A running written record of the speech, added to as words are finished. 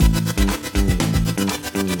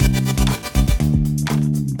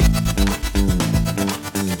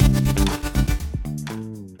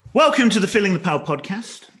Welcome to the Filling the Pale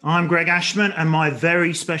podcast. I'm Greg Ashman, and my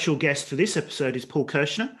very special guest for this episode is Paul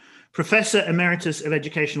Kirschner, Professor Emeritus of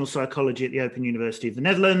Educational Psychology at the Open University of the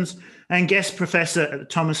Netherlands and guest professor at the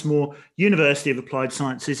Thomas More University of Applied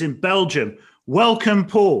Sciences in Belgium. Welcome,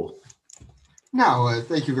 Paul.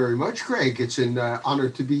 Thank you very much, Greg. It's an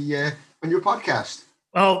honor to be on your podcast.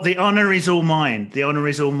 Well, the honor is all mine. The honor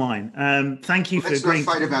is all mine. Thank you for agreeing. Let's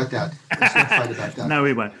not fight about that. Let's not fight about that. No,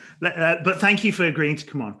 we won't. But thank you for agreeing to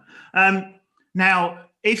come on. Now,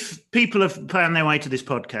 if people have found their way to this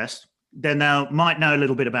podcast, then they might know a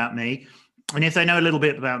little bit about me. And if they know a little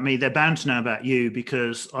bit about me, they're bound to know about you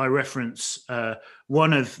because I reference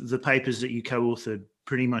one of the papers that you co-authored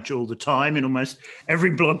pretty much all the time in almost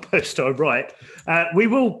every blog post I write. We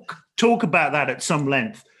will talk about that at some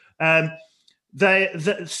length.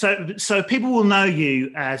 So people will know you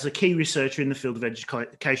as a key researcher in the field of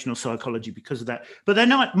educational psychology because of that, but they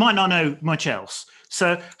might not know much else.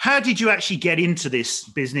 So how did you actually get into this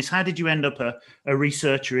business? How did you end up a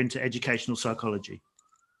researcher into educational psychology?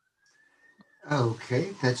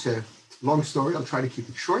 Okay, that's a long story. I'll try to keep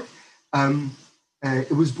it short.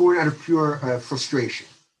 It was born out of pure frustration.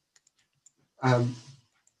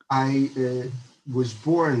 I was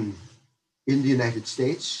born in the United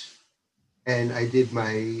States, and I did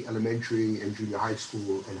my elementary and junior high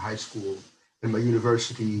school and my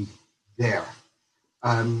university there.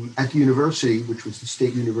 At the university, which was the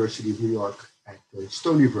State University of New York at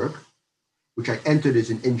Stony Brook, which I entered as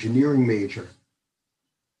an engineering major,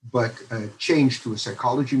 but changed to a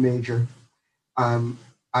psychology major.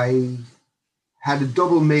 I had a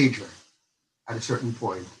double major at a certain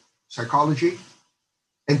point, psychology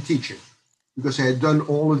and teaching, because I had done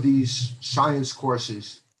all of these science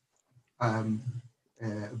courses,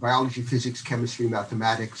 biology, physics, chemistry,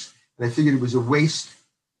 mathematics, and I figured it was a waste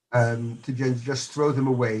to just throw them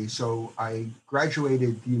away. So I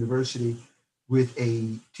graduated the university with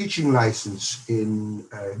a teaching license in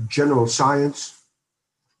general science,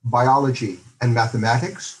 biology, and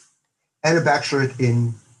mathematics, and a bachelorate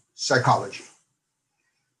in psychology.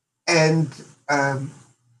 And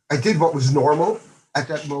I did what was normal at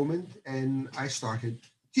that moment, and I started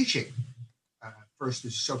teaching. First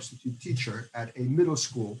as substitute teacher at a middle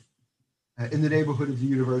school in the neighborhood of the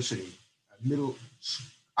university, Middle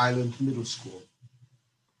Island Middle School.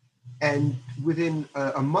 And within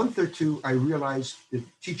a month or two, I realized that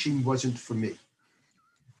teaching wasn't for me.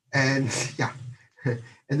 And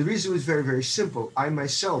and the reason was very, very simple. I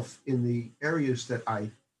myself, in the areas that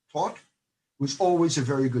I taught, was always a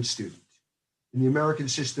very good student. In the American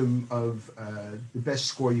system of the best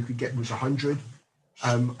score you could get was 100.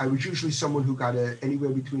 I was usually someone who got anywhere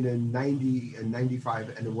between a 90 and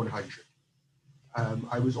 95 and a 100.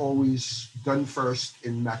 I was always done first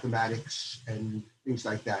in mathematics and things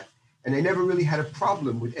like that. And I never really had a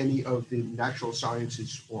problem with any of the natural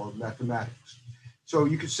sciences or mathematics. So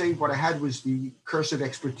you could say what I had was the curse of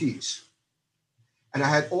expertise. And I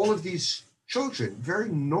had all of these children, very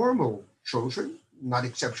normal children, not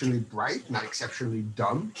exceptionally bright, not exceptionally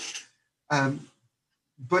dumb,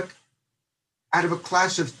 but out of a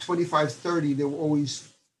class of 25, 30, there were always,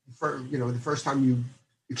 the first time you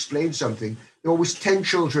explained something, there were always 10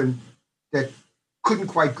 children that couldn't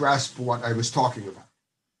quite grasp what I was talking about.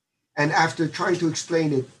 And after trying to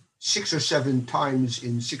explain it 6 or 7 times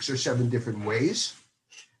in 6 or 7 different ways,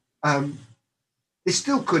 they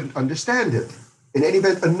still couldn't understand it. In any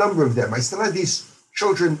event, a number of them. I still had these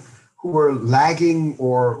children who were lagging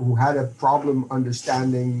or who had a problem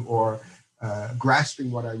understanding or grasping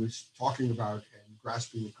what I was talking about and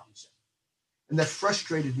grasping the concept. And that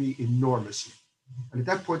frustrated me enormously. And at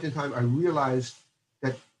that point in time, I realized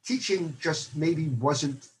that teaching just maybe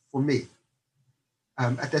wasn't for me.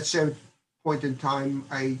 At that same point in time,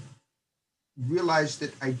 I realized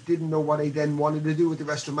that I didn't know what I then wanted to do with the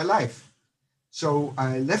rest of my life. So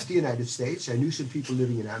I left the United States. I knew some people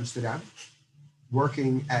living in Amsterdam,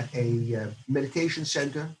 working at a meditation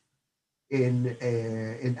center in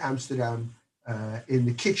Amsterdam, in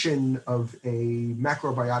the kitchen of a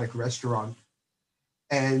macrobiotic restaurant.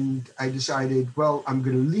 And I decided, well, I'm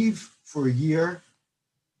going to leave for a year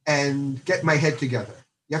and get my head together.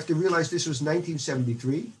 You have to realize this was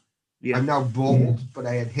 1973. Yeah. I'm now bald, but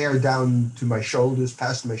I had hair down to my shoulders,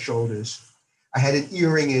 past my shoulders. I had an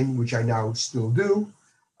earring in, which I now still do.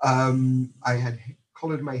 I had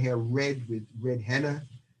colored my hair red with red henna.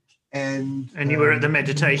 And you were at the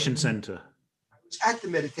meditation center? I was at the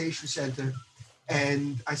meditation center,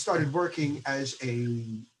 and I started working as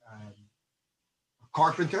a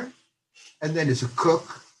carpenter and then as a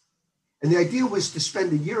cook. And the idea was to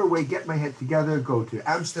spend a year away, get my head together, go to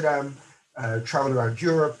Amsterdam, travel around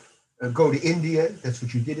Europe, go to India. That's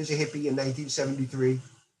what you did as a hippie in 1973.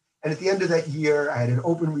 And at the end of that year, I had an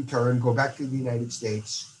open return, go back to the United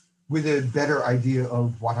States with a better idea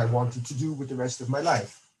of what I wanted to do with the rest of my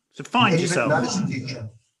life. So find And even yourself. not as a teacher.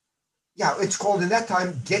 Yeah, it's called in that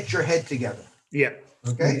time, get your head together. Yeah.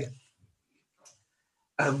 Okay.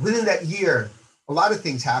 Within that year, a lot of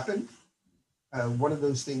things happened. One of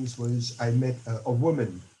those things was I met a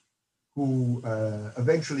woman who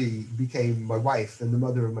eventually became my wife and the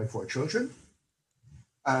mother of my 4 children.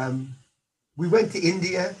 We went to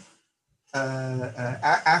India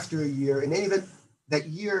after a year. In any event, that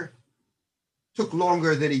year took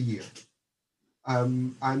longer than a year.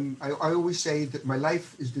 I always say that my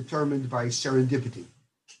life is determined by serendipity.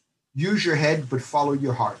 Use your head, but follow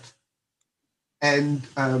your heart. And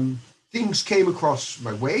things came across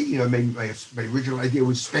my way. You know, my original idea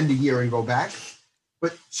was spend a year and go back.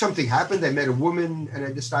 But something happened. I met a woman and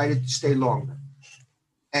I decided to stay longer.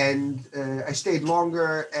 And I stayed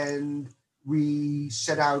longer and we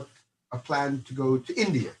set out a plan to go to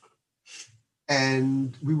India.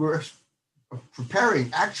 And we were preparing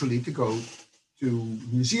actually to go to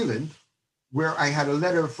New Zealand, where I had a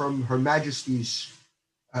letter from Her Majesty's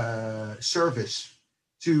service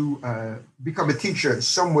to become a teacher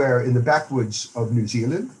somewhere in the backwoods of New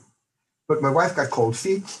Zealand. But my wife got cold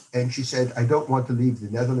feet and she said, I don't want to leave the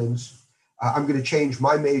Netherlands. I'm going to change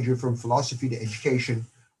my major from philosophy to education.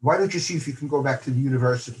 Why don't you see if you can go back to the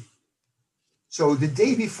university? So the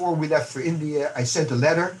day before we left for India, I sent a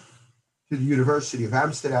letter to the University of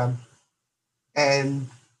Amsterdam. And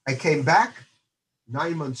I came back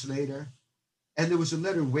 9 months later, and there was a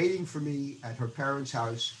letter waiting for me at her parents'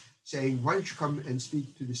 house saying, why don't you come and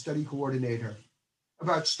speak to the study coordinator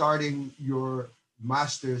about starting your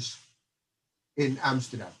master's in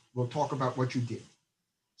Amsterdam. We'll talk about what you did.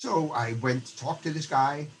 So I went to talk to this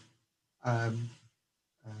guy,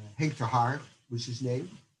 Henk ter Haar was his name.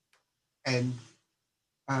 And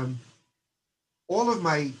all of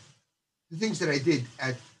the things that I did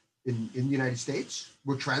in the United States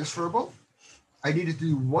were transferable. I needed to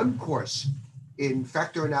do one course in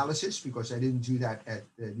factor analysis because I didn't do that at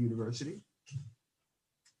the university.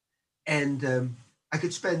 And I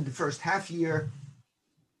could spend the first half year,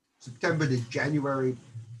 September to January,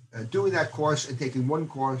 doing that course and taking one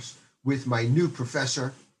course with my new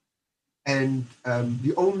professor. And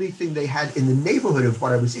the only thing they had in the neighborhood of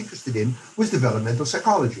what I was interested in was developmental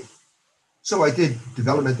psychology. So I did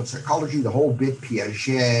developmental psychology, the whole bit,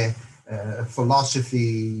 Piaget,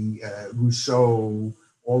 philosophy, Rousseau,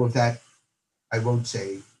 all of that. I won't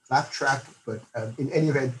say claptrap, but in any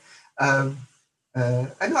event, I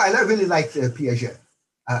really liked Piaget.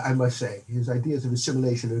 I must say, his ideas of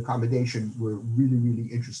assimilation and accommodation were really, really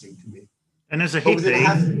interesting to me. And as a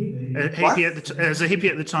hippie, as a hippie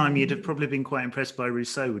at the time, you'd have probably been quite impressed by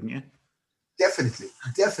Rousseau, wouldn't you? Definitely.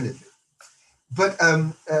 But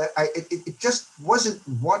it just wasn't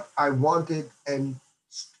what I wanted. And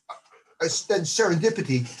then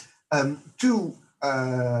serendipity, 2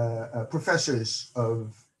 professors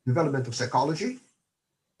of developmental psychology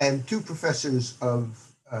and 2 professors of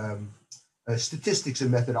statistics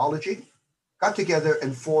and methodology got together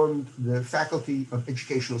and formed the Faculty of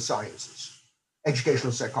Educational Sciences,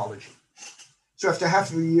 Educational Psychology. So after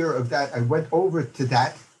half a year of that, I went over to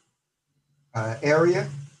that area,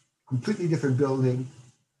 completely different building,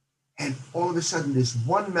 and all of a sudden this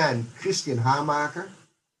one man, Christian Hamaker,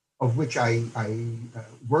 of which I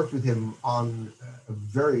worked with him on a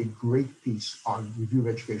very great piece on review of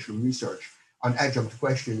educational research on adjunct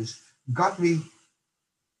questions, got me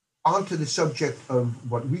onto the subject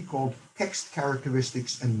of what we called text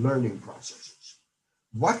characteristics and learning processes.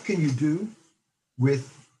 What can you do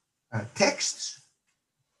with texts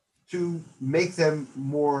to make them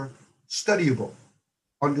more studyable,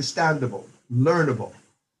 understandable, learnable?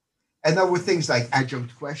 And there were things like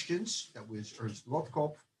adjunct questions, that was Ernst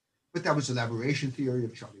Rothkopf, but that was elaboration theory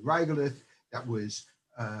of Charlie Reigeluth, that was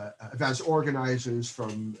advanced organizers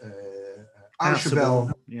from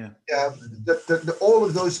Archibald. Yeah. All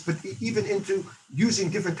of those, but even into using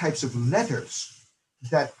different types of letters,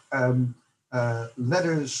 that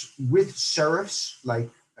letters with serifs, like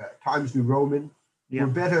Times New Roman, were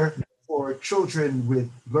better for children with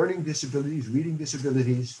learning disabilities, reading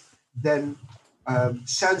disabilities, than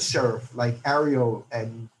sans serif, like Arial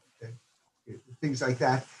and things like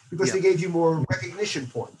that, because they gave you more recognition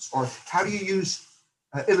points. Or how do you use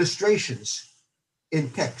illustrations in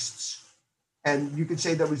texts? And you could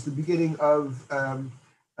say that was the beginning of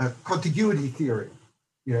contiguity theory,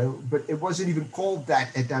 but it wasn't even called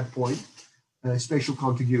that at that point, spatial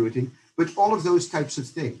contiguity, but all of those types of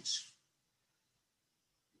things.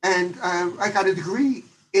 And I got a degree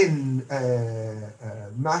in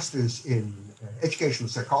master's in educational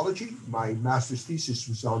psychology. My master's thesis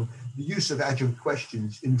was on the use of adjunct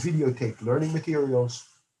questions in videotaped learning materials.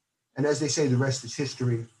 And as they say, the rest is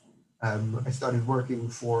history. I started working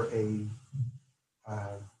for a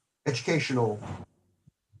educational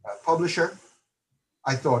publisher.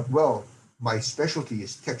 I thought, well, my specialty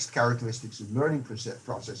is text characteristics and learning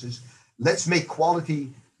processes. Let's make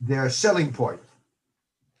quality their selling point.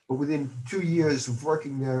 But within 2 years of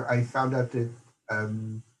working there, I found out that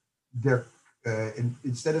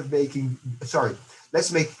instead of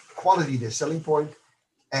let's make quality their selling point.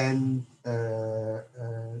 And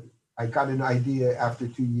I got an idea after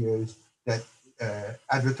 2 years that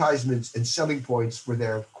advertisements and selling points were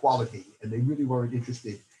their quality, and they really weren't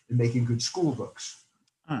interested in making good school books.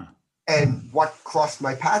 And what crossed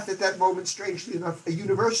my path at that moment, strangely enough, a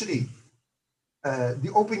university,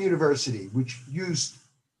 the Open University, which used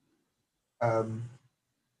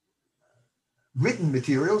written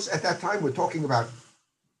materials. At that time, we're talking about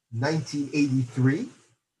 1983.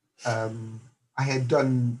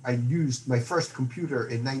 I used my first computer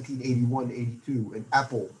in 1981-82, an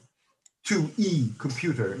Apple IIe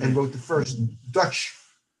computer, and wrote the first Dutch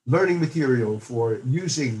learning material for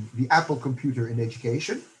using the Apple computer in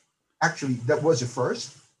education. Actually, that was a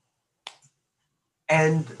first.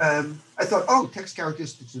 And I thought, oh, text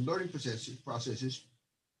characteristics and learning processes,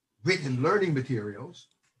 written learning materials.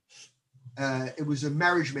 It was a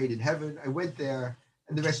marriage made in heaven. I went there,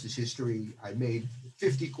 and the rest is history. I made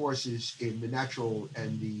 50 courses in the natural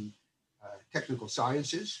and the technical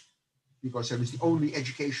sciences, because I was the only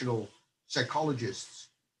educational psychologist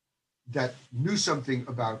that knew something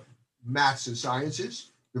about maths and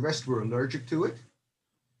sciences. The rest were allergic to it.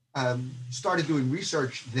 Started doing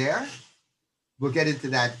research there. We'll get into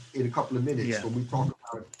that in a couple of minutes when we talk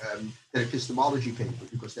about the epistemology paper,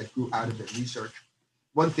 because that grew out of that research.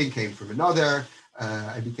 One thing came from another.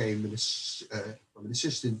 I became from an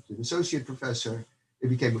assistant to an associate professor. I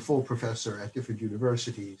became a full professor at different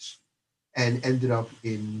universities, and ended up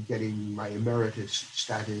in getting my emeritus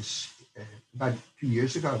status about 2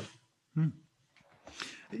 years ago.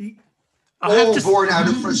 All born out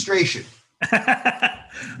of frustration.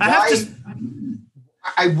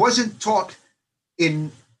 I wasn't taught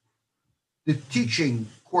in the teaching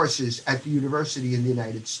courses at the university in the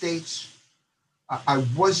United States. I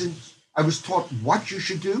was taught what you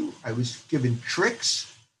should do. I was given tricks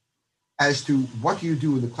as to what do you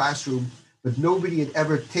do in the classroom, but nobody had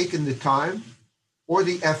ever taken the time or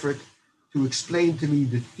the effort to explain to me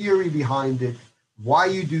the theory behind it, why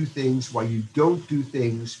you do things, why you don't do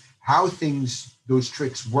things, how those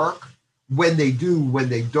tricks work, when they do, when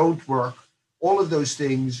they don't work, all of those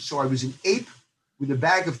things. So I was an ape with a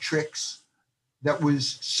bag of tricks that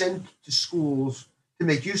was sent to schools to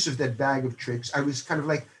make use of that bag of tricks. I was kind of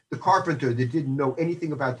like the carpenter that didn't know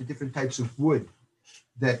anything about the different types of wood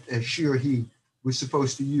that she or he was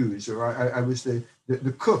supposed to use. Or I was the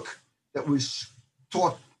cook that was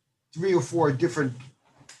taught 3 or 4 different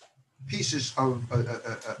pieces of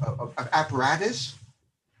apparatus,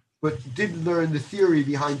 but didn't learn the theory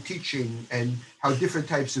behind teaching and how different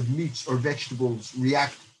types of meats or vegetables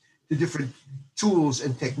react to different tools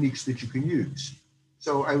and techniques that you can use.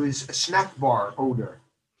 So I was a snack bar owner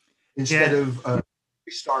instead of a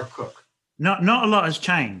 3-star cook. Not a lot has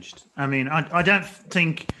changed. I mean, I don't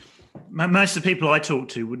think most of the people I talk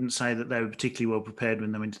to wouldn't say that they were particularly well prepared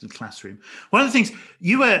when they went to the classroom. One of the things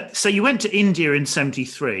you went to India in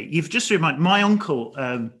 1973. You've just reminded my uncle,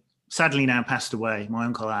 sadly now passed away. My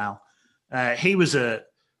uncle Al, he was a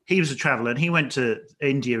traveller, and he went to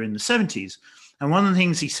India in the 1970s. And one of the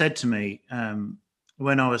things he said to me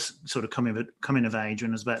when I was sort of coming of age, when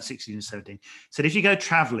I was about 16 or 17, said, if you go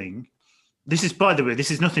traveling, this is, by the way, this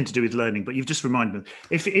is nothing to do with learning, but you've just reminded me,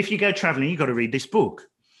 if you go traveling, you've got to read this book.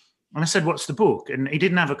 And I said, what's the book? And he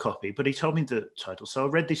didn't have a copy, but he told me the title. So I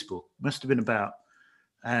read this book. Must have been about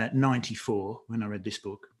 94 when I read this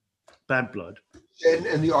book, Bad Blood.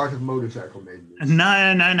 And the Art of Motorcycle Maintenance.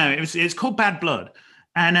 No. It's called Bad Blood.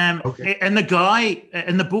 And okay. And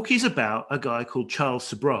the book is about a guy called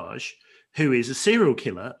Charles Subraj, who is a serial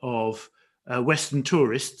killer of Western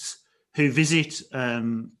tourists who visit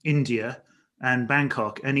India and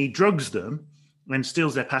Bangkok, and he drugs them and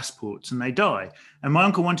steals their passports, and they die. And my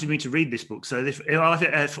uncle wanted me to read this book, so if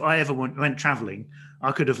I ever went traveling,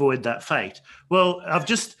 I could avoid that fate. Well,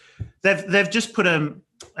 they've just put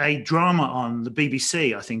a drama on the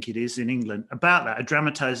BBC, I think it is, in England, about that, a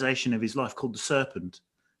dramatization of his life called The Serpent.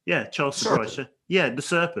 Yeah, Charles Subraj. Yeah, The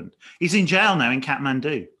Serpent. He's in jail now in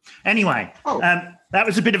Kathmandu. Anyway, that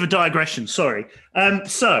was a bit of a digression, sorry.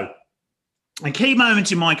 So, a key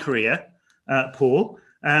moment in my career, Paul,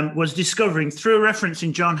 was discovering through a reference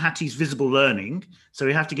in John Hattie's Visible Learning, so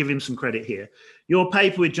we have to give him some credit here, your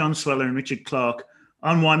paper with John Sweller and Richard Clark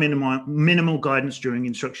on why minimal guidance during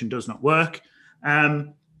instruction does not work.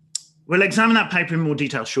 We'll examine that paper in more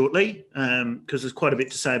detail shortly, because there's quite a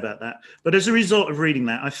bit to say about that. But as a result of reading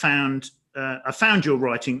that, I found your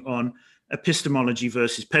writing on epistemology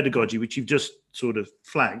versus pedagogy, which you've just sort of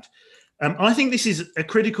flagged. I think this is a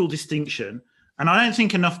critical distinction, and I don't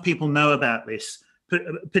think enough people know about this.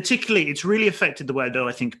 Particularly, it's really affected the way that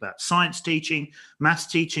I think about science teaching, maths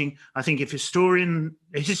teaching. I think if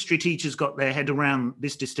history teachers got their head around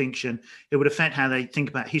this distinction, it would affect how they think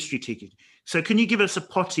about history teaching. So can you give us a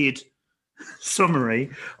potted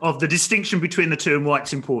summary of the distinction between the two and why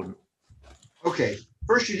it's important? Okay.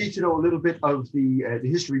 First, you need to know a little bit of the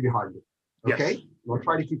history behind it. Okay? Yep. I'll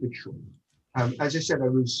try to keep it short. As I said, I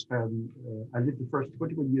lived the first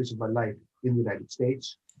 21 years of my life in the United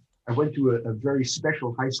States. I went to a very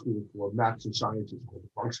special high school for maths and sciences called the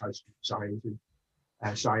Bronx High School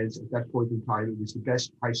of Science. At that point in time, it was the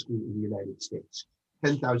best high school in the United States.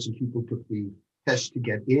 10,000 people took the test to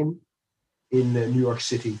get in New York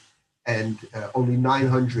City, and only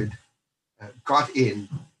 900 got in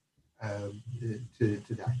to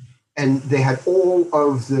that. And they had all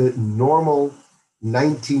of the normal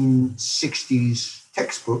 1960s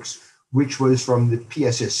textbooks, which was from the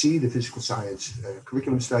PSSC, the Physical Science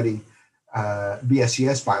Curriculum Study,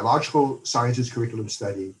 BSCS, Biological Sciences Curriculum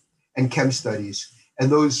Study, and Chem Studies.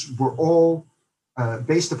 And those were all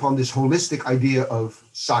based upon this holistic idea of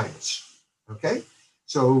science, okay?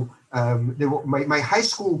 So my high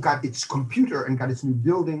school got its computer and got its new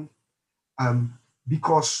building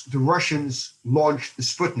because the Russians launched the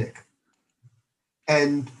Sputnik.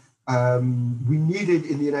 And we needed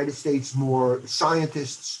in the United States more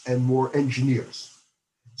scientists and more engineers.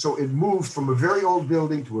 So it moved from a very old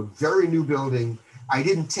building to a very new building. I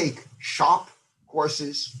didn't take shop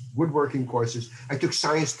courses, woodworking courses. I took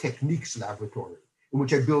science techniques laboratory in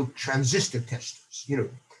which I built transistor testers. You know,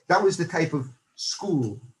 that was the type of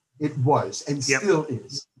school it was and still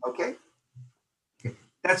is. Okay?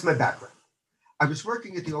 That's my background. I was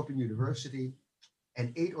working at the Open University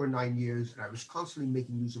and 8 or 9 years, and I was constantly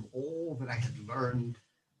making use of all that I had learned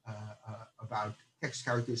about text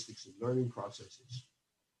characteristics and learning processes.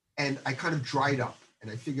 And I kind of dried up, and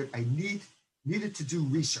I figured I needed to do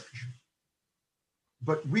research.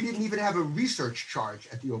 But we didn't even have a research charge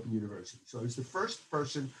at the Open University. So I was the first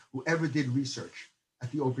person who ever did research at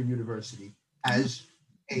the Open University as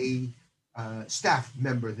a staff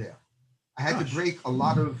member there. I had to break a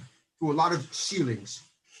lot of ceilings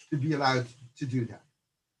to be allowed to do that.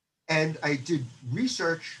 And I did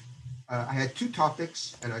research. I had 2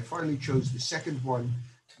 topics, and I finally chose the second one,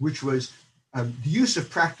 which was the use of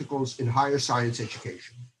practicals in higher science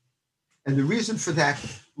education. And the reason for that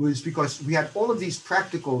was because we had all of these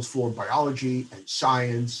practicals for biology and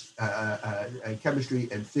science, and chemistry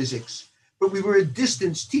and physics, but we were a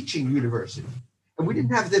distance teaching university. And we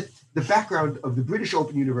didn't have the background of the British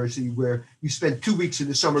Open University, where you spent 2 weeks in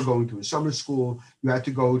the summer going to a summer school. You had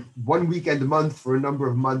to go 1 weekend a month for a number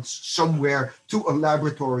of months somewhere to a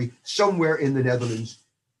laboratory somewhere in the Netherlands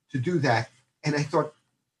to do that. And I thought,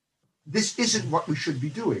 this isn't what we should be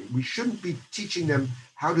doing. We shouldn't be teaching them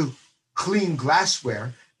how to clean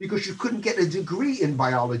glassware, because you couldn't get a degree in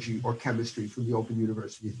biology or chemistry from the Open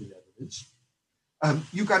University of the Netherlands.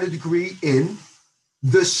 You got a degree in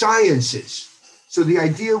the sciences. So the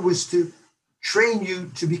idea was to train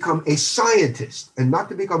you to become a scientist and not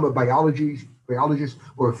to become a biologist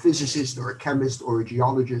or a physicist or a chemist or a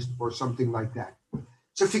geologist or something like that.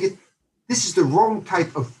 So I figured this is the wrong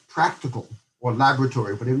type of practical or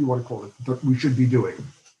laboratory, whatever you want to call it, that we should be doing.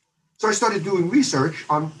 So I started doing research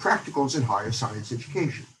on practicals in higher science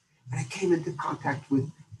education. And I came into contact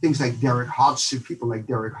with things like Derek Hodson, people like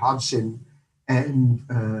Derek Hodson, and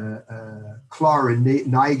Clara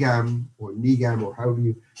Nigam, or Nigam, or however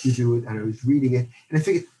you do it, and I was reading it, and I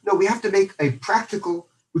figured, no, we have to make a practical,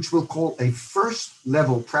 which we'll call a first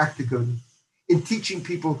level practicum, in teaching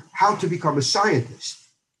people how to become a scientist,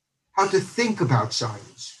 how to think about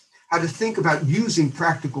science, how to think about using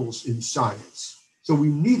practicals in science. So we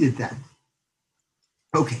needed that.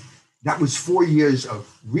 Okay, that was 4 years of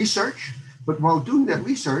research, but while doing that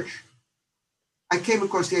research, I came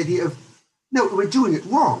across the idea of, no, we're doing it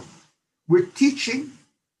wrong. We're teaching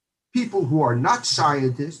people who are not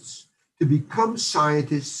scientists to become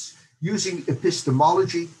scientists using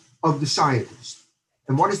epistemology of the scientist.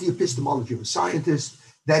 And what is the epistemology of a scientist?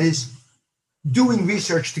 That is doing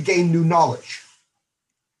research to gain new knowledge.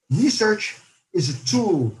 Research is a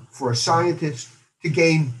tool for a scientist to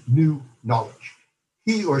gain new knowledge.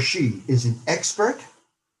 He or she is an expert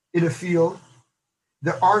in a field,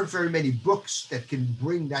 there aren't very many books that can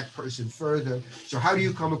bring that person further. So how do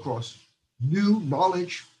you come across new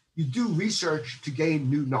knowledge? You do research to gain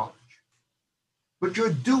new knowledge, but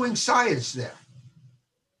you're doing science there.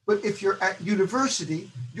 But if you're at university,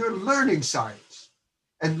 you're learning science.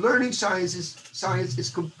 And learning science is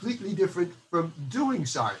completely different from doing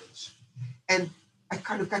science. And I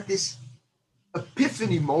kind of got this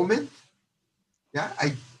epiphany moment. Yeah,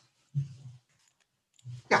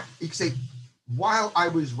 you could say, while I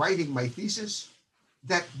was writing my thesis,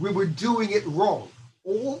 that we were doing it wrong.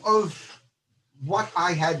 All of what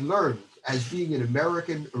I had learned as being an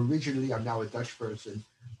American originally, I'm now a Dutch person,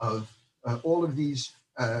 of all of these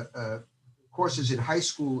courses in high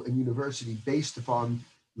school and university based upon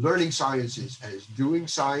learning sciences as doing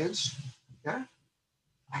science, yeah,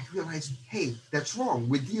 I realized, hey, that's wrong.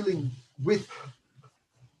 We're dealing with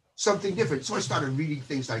something different. So I started reading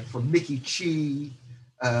things like from Mickey Chi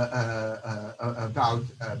about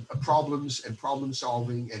problems and problem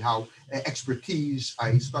solving and how expertise.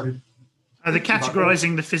 I started. Are they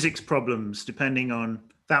categorizing the physics problems depending on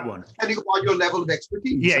that one? Depending on your level of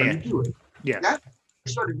expertise, yeah, you do it. Yeah. I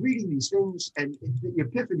started reading these things, and the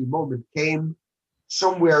epiphany moment came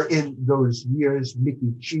somewhere in those years.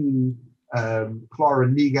 Mickey Chi, Clara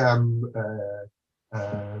Negam,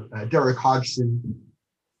 Derek Hodgson,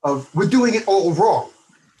 of we're doing it all wrong.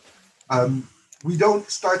 We don't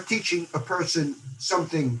start teaching a person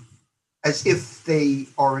something as if they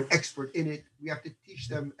are an expert in it. We have to teach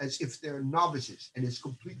them as if they're novices, and it's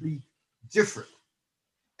completely different.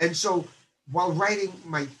 And so while writing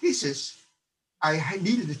my thesis, I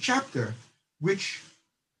needed a chapter which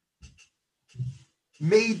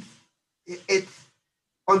made it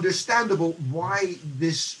understandable why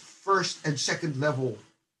this first and second level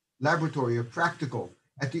laboratory or practical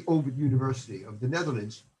at the Ovid University of the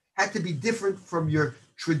Netherlands had to be different from your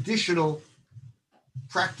traditional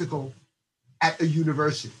practical at a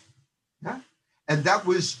university. Yeah? And that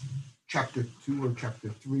was chapter 2 or chapter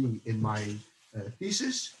 3 in my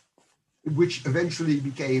thesis, which eventually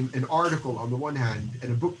became an article on the one hand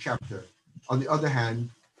and a book chapter on the other hand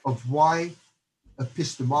of why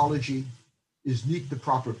epistemology is not the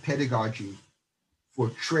proper pedagogy for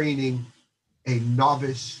training a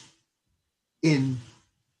novice in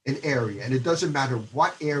an area. And it doesn't matter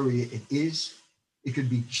what area it is. It could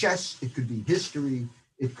be chess, it could be history,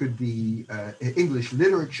 it could be English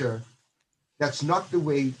literature. That's not the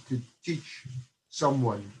way to teach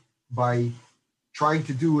someone by trying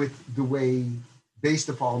to do it the way, based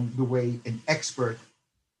upon the way an expert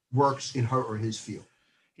works in her or his field.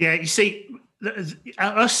 Yeah, you see,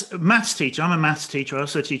 us maths teacher, I'm a maths teacher, I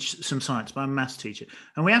also teach some science, but I'm a maths teacher.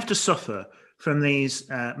 And we have to suffer from these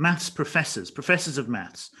maths professors of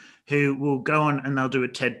maths, who will go on and they'll do a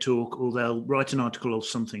TED talk or they'll write an article or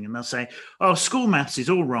something and they'll say, oh, school maths is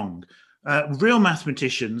all wrong. Real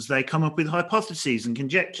mathematicians, they come up with hypotheses and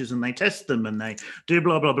conjectures and they test them and they do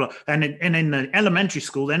blah, blah, blah. And in the elementary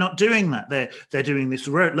school, they're not doing that. They're doing this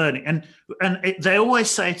rote learning. And they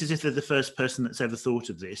always say it as if they're the first person that's ever thought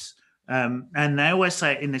of this. And they always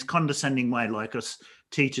say it in this condescending way, like us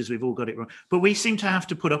teachers, we've all got it wrong. But we seem to have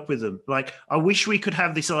to put up with them. Like, I wish we could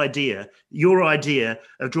have this idea, your idea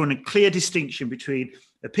of drawing a clear distinction between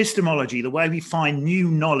epistemology, the way we find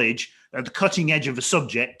new knowledge at the cutting edge of a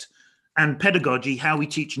subject, and pedagogy, how we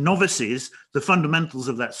teach novices the fundamentals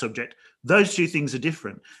of that subject. Those two things are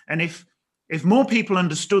different. And if more people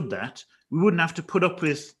understood that, we wouldn't have to put up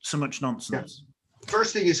with so much nonsense. Yeah.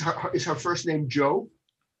 First thing is her first name Joe,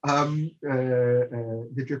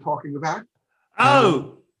 that you're talking about.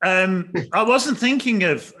 Oh, I wasn't thinking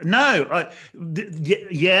of, no.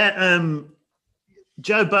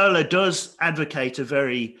 Joe Bowler does advocate a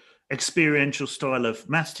very experiential style of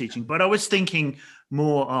maths teaching, but I was thinking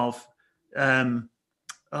more of,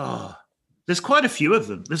 there's quite a few of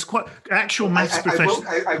them. There's quite actual maths professionals.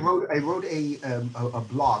 I wrote a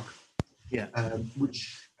blog, yeah,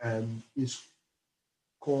 which is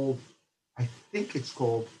called, I think it's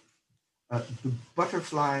called The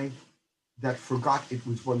Butterfly That Forgot It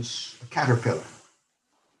Was Once a Caterpillar.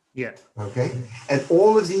 Yeah. Okay. And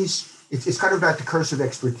all of these, it's kind of about the curse of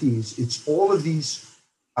expertise. It's all of these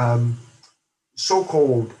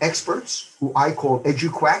so-called experts who I call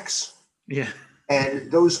eduquacks. Yeah.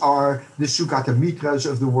 And those are the Sugata Mitras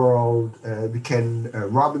of the world, the Ken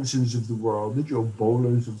Robinsons of the world, the Joe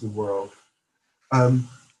Bowlers of the world,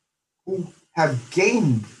 who have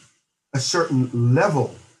gained a certain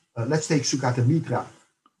level. Let's take Sugata Mitra,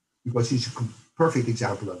 because he's a perfect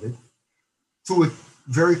example of it, to a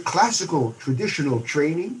very classical, traditional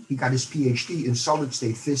training. He got his PhD in solid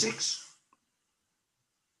state physics.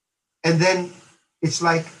 And then it's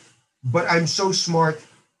like but I'm so smart,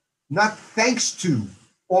 not thanks to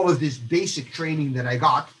all of this basic training that I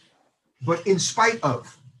got, but in spite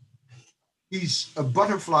of. He's a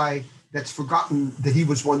butterfly that's forgotten that he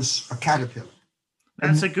was once a caterpillar.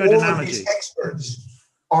 That's And a good all of these analogy. experts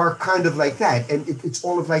are kind of like that. And it's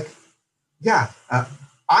all of like, yeah,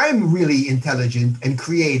 I'm really intelligent and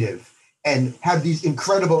creative and have these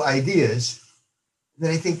incredible ideas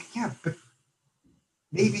that I think, yeah, but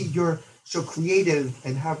maybe you're so creative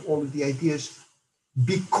and have all of the ideas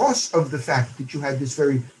because of the fact that you had this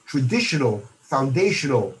very traditional,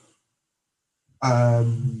 foundational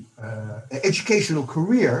educational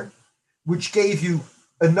career, which gave you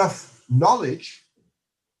enough knowledge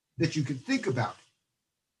that you could think about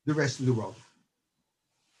the rest of the world.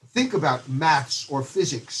 Think about maths or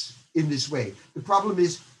physics in this way. The problem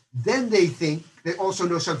is, then they think they also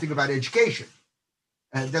know something about education.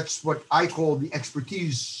 And that's what I call the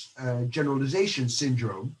expertise generalization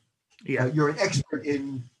syndrome. Yeah. You're an expert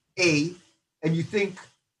in A, and you think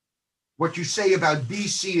what you say about B,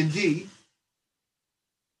 C, and D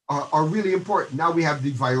are really important. Now we have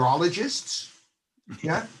the virologists,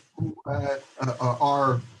 yeah, who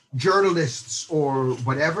are journalists or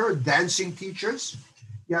whatever, dancing teachers,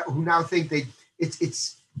 yeah, who now think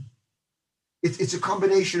it's a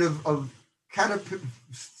combination of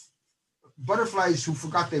butterflies who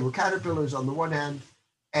forgot they were caterpillars on the one hand,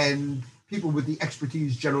 and people with the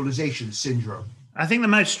expertise generalization syndrome. I think the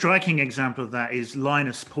most striking example of that is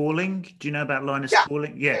Linus Pauling. Do you know about Linus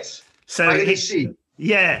Pauling? Yeah. Yes. So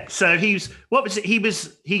so what was it?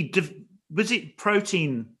 Was it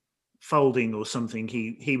protein folding or something?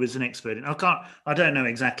 He was an expert in. I don't know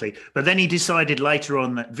exactly. But then he decided later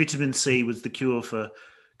on that vitamin C was the cure for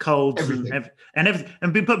colds and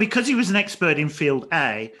everything. But because he was an expert in field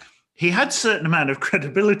A, he had a certain amount of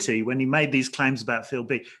credibility when he made these claims about field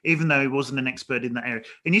B, even though he wasn't an expert in that area.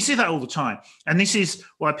 And you see that all the time. And this is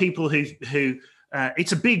why people who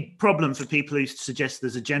it's a big problem for people who suggest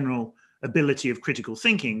there's a general ability of critical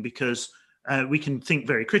thinking, because we can think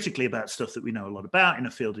very critically about stuff that we know a lot about in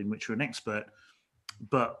a field in which we're an expert.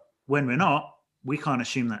 But when we're not, we can't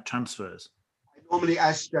assume that transfers. I normally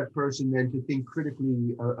ask that person then to think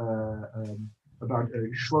critically about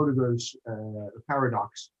Schrodinger's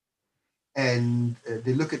paradox. And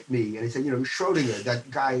they look at me and they say, Schrodinger, that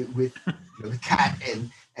guy with the cat and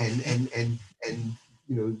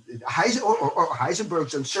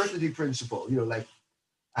Heisenberg's uncertainty principle,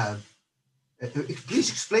 please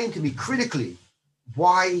explain to me critically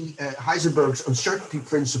why Heisenberg's uncertainty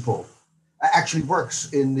principle actually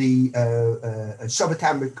works in the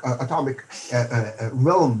subatomic atomic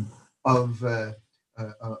realm of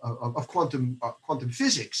quantum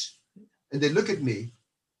physics. And they look at me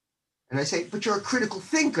and I say, but you're a critical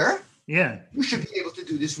thinker. Yeah. You should be able to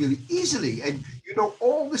do this really easily. And you know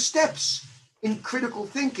all the steps in critical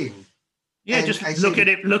thinking. Yeah, and just look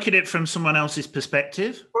at it from someone else's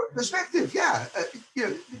perspective. Yeah.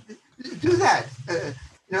 Do that.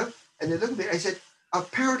 And they look at me. I said,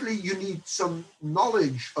 apparently you need some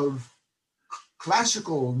knowledge of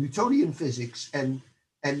classical Newtonian physics and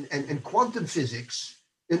quantum physics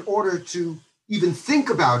in order to even think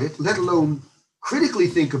about it, let alone critically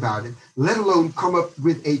think about it, let alone come up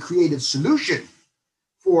with a creative solution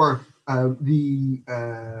for the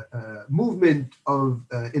movement of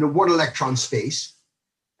in a one electron space.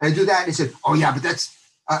 And I do that, and he said, "Oh yeah, but that's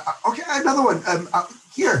okay." Another one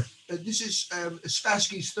here. This is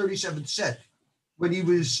Spassky's 37th set when he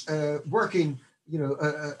was working,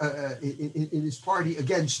 in his party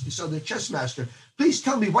against this other chess master. Please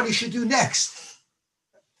tell me what he should do next.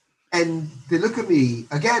 And they look at me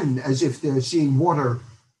again as if they're seeing water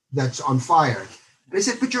that's on fire. And I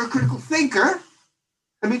said, "But you're a critical thinker.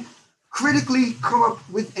 I mean, critically come up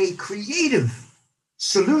with a creative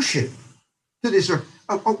solution to this, or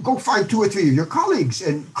go find 2 or 3 of your colleagues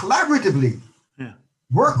and collaboratively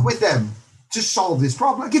work with them to solve this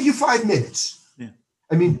problem. I'll give you 5 minutes." Yeah.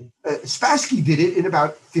 I mean, Spassky did it in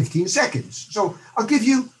about 15 seconds. So I'll give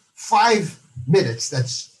you 5 minutes.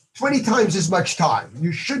 That's 20 times as much time.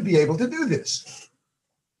 You should be able to do this.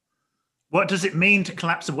 What does it mean to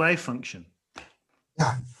collapse a wave function?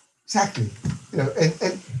 Yeah, exactly.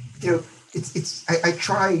 I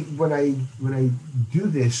try when I do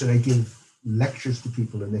this and I give lectures to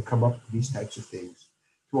people and they come up with these types of things,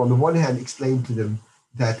 to on the one hand explain to them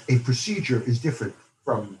that a procedure is different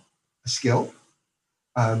from a skill.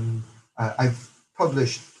 I've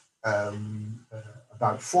published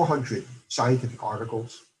about 400 scientific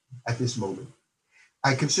articles at this moment.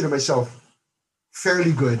 I consider myself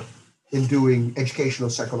fairly good in doing educational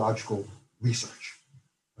psychological research.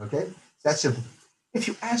 Okay, that's simple. If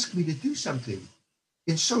you ask me to do something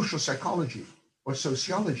in social psychology or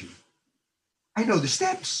sociology. I know the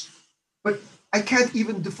steps, but I can't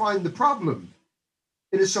even define the problem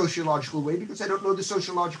in a sociological way because I don't know the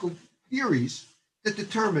sociological theories that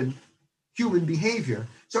determine human behavior.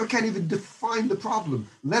 So I can't even define the problem,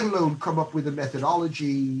 let alone come up with a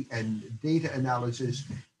methodology and data analysis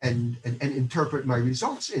and interpret my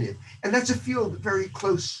results in it. And that's a field very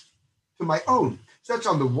close to my own. So that's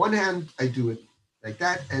on the one hand, I do it like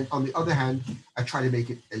that. And on the other hand, I try to make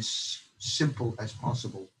it as simple as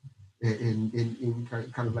possible in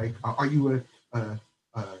kind of like, are you a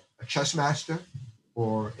chess master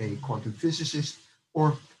or a quantum physicist,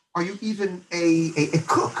 or are you even a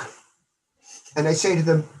cook? And I say to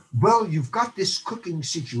them, well, you've got this cooking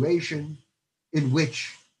situation in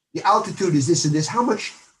which the altitude is this and this. How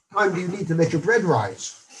much time do you need to let your bread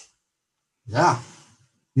rise? Yeah.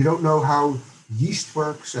 You don't know how yeast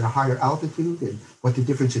works at a higher altitude and what the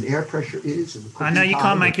difference in air pressure is. And I know you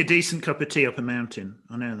can't make a decent cup of tea up a mountain.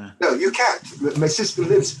 I know that. No, you can't. My sister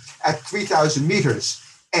lives at 3,000 meters.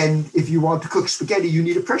 And if you want to cook spaghetti, you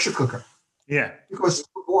need a pressure cooker. Yeah. Because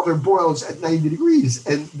water boils at 90 degrees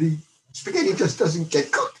and the spaghetti just doesn't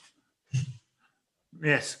get cooked.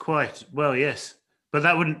 Yes, quite. Well, yes. But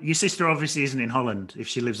that wouldn't, your sister obviously isn't in Holland if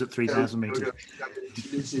she lives at 3,000 meters. No, she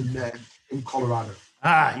lives in Colorado.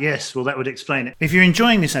 Ah, yes. Well, that would explain it. If you're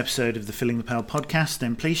enjoying this episode of the Filling the Pail podcast,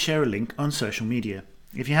 then please share a link on social media.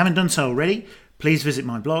 If you haven't done so already, please visit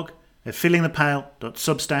my blog at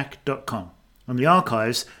fillingthepail.substack.com and the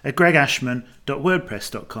archives at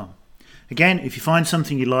gregashman.wordpress.com. Again, if you find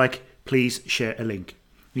something you like, please share a link.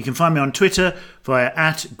 You can find me on Twitter via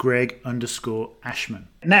 @Greg_Ashman.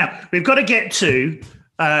 Now, we've got to get to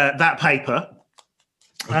that paper.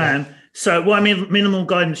 Okay. So why minimal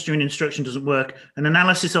guidance during instruction doesn't work, an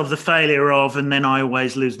analysis of the failure of, and then I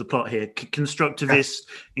always lose the plot here, constructivist,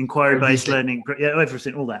 inquiry-based learning,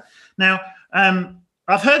 everything, all that. Now,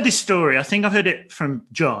 I've heard this story. I think I've heard it from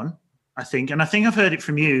John, and I think I've heard it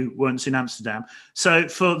from you once in Amsterdam. So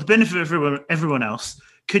for the benefit of everyone else,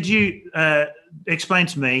 could you explain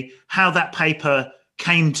to me how that paper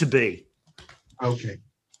came to be? Okay.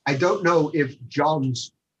 I don't know if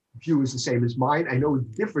John's view is the same as mine. I know it's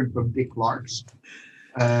different from Dick Clark's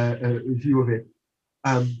view of it.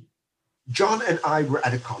 John and I were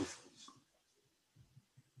at a conference,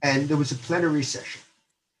 and there was a plenary session.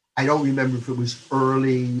 I don't remember if it was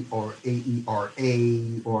early or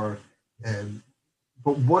AERA or,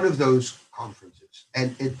 but one of those conferences.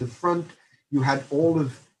 And at the front, you had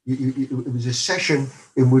it was a session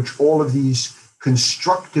in which all of these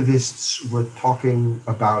constructivists were talking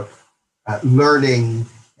about learning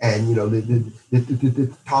and,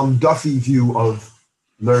 the Tom Duffy view of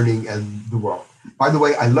learning and the world. By the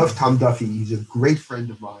way, I love Tom Duffy. He's a great friend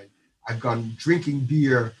of mine. I've gone drinking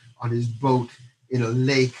beer on his boat in a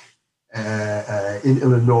lake in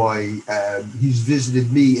Illinois. He's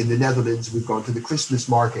visited me in the Netherlands. We've gone to the Christmas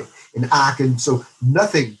market in Aachen. So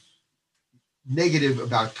nothing negative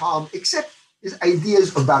about Tom, except his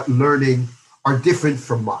ideas about learning are different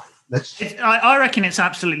from mine. I reckon it's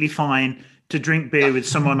absolutely fine to drink beer with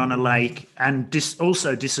someone on a lake and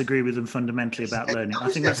also disagree with them fundamentally about learning. I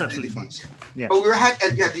think that's absolutely fine. Yeah. But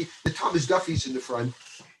the Thomas Duffy's in the front,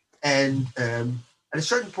 and at a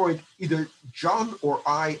certain point, either John or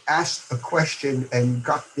I asked a question and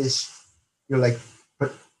got this,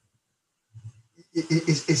 but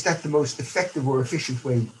is that the most effective or efficient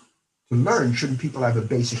way to learn? Shouldn't people have a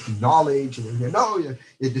basic knowledge and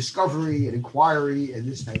the discovery and inquiry and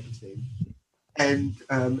this type of thing? And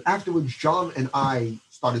afterwards, John and I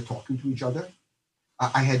started talking to each other.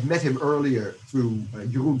 I had met him earlier through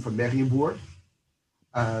Jeroen van Merrienboer,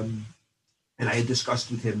 and I had discussed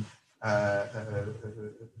with him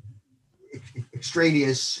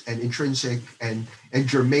extraneous and intrinsic and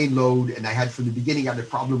germane load. And I had from the beginning had a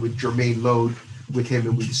problem with germane load with him,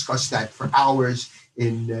 and we discussed that for hours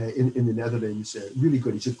in the Netherlands. Really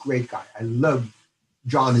good. He's a great guy. I love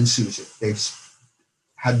John and Susan. They've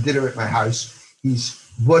had dinner at my house. He's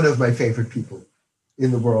one of my favorite people in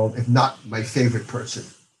the world, if not my favorite person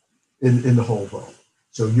in the whole world.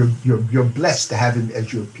 So you're blessed to have him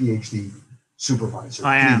as your PhD supervisor.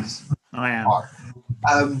 I am.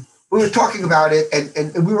 We were talking about it,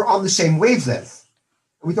 and we were on the same wavelength.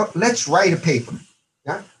 And we thought, let's write a paper,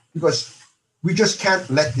 because we just can't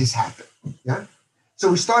let this happen, So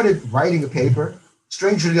we started writing a paper.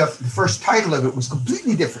 Strangely enough, the first title of it was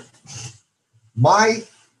completely different. My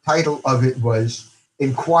title of it was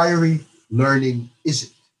Inquiry Learning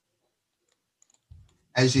Isn't.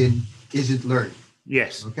 As in, isn't learning.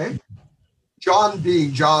 Yes. Okay? John,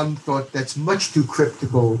 being John, thought that's much too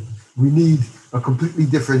cryptical. We need a completely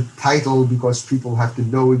different title because people have to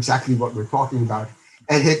know exactly what we're talking about.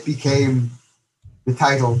 And it became the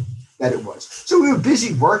title that it was. So we were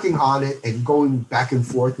busy working on it and going back and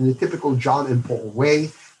forth in the typical John and Paul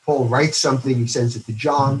way. Paul writes something, he sends it to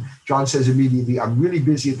John. John says immediately, I'm really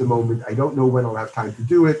busy at the moment. I don't know when I'll have time to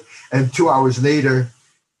do it. And 2 hours later,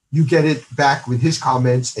 you get it back with his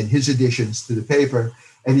comments and his additions to the paper.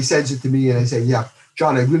 And he sends it to me and I say, yeah,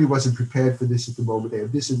 John, I really wasn't prepared for this at the moment. I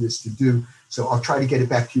have this and this to do. So I'll try to get it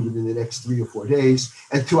back to you within the next 3 or 4 days.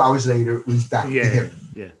 And 2 hours later, it was back to him.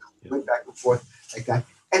 Yeah. Went back and forth like that.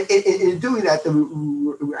 And in doing that,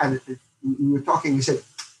 we were talking, we said,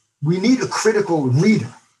 we need a critical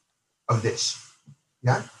reader of this.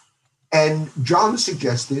 Yeah. And John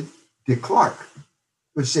suggested Dick Clark,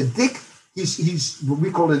 who said, Dick, he's what we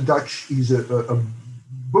call in Dutch, he's a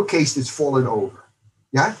bookcase that's fallen over.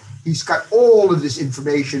 Yeah. He's got all of this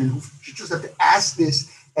information. You just have to ask this,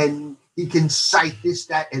 and he can cite this,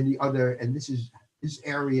 that, and the other. And this is his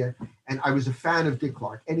area. And I was a fan of Dick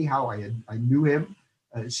Clark. Anyhow, I knew him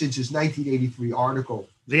since his 1983 article.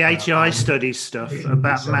 The HEI studies stuff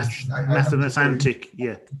about mathematic,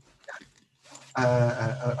 yeah.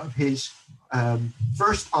 Of his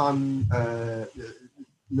first on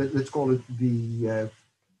let's call it the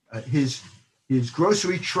his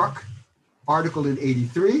grocery truck article in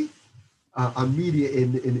 83 on media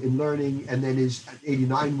in learning, and then his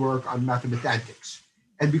 89 work on mathematics.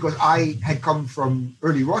 And because I had come from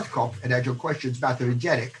early Rothkopf and Agile Questions,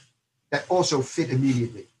 mathematic, that also fit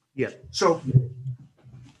immediately. Yeah. So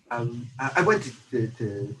I went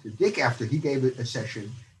to Dick after he gave a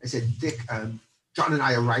session. I said, Dick, John and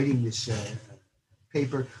I are writing this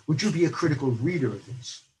paper. Would you be a critical reader of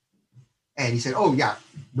this? And he said, oh, yeah,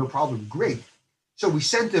 no problem. Great. So we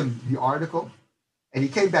sent him the article, and he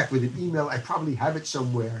came back with an email. I probably have it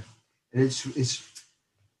somewhere. And it's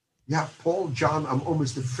yeah, Paul, John, I'm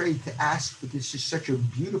almost afraid to ask, but this is such a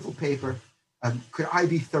beautiful paper. Could I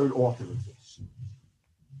be third author of this?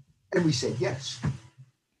 And we said yes.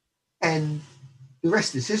 And the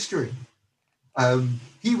rest is history.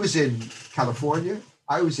 He was in California.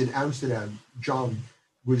 I was in Amsterdam. John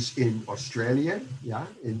was in Australia, yeah,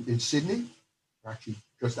 in Sydney, actually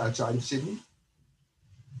just outside of Sydney.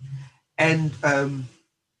 And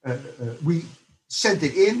we sent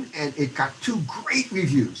it in, and it got 2 great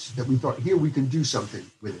reviews that we thought, here we can do something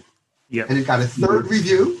with it. Yeah. And it got a 3rd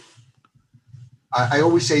review. I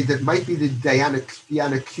always say that might be the Diana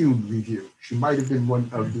Kuhn review. She might have been one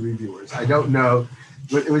of the reviewers. I don't know.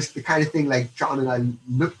 But it was the kind of thing like John and I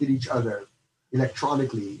looked at each other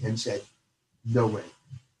electronically and said, no way.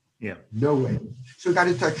 Yeah. No way. So we got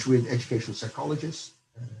in touch with educational psychologists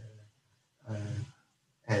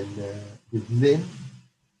and with Lynn,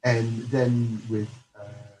 and then with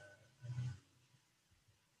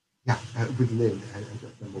Lynn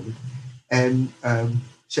at the moment, and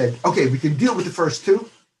said, okay, we can deal with the first 2,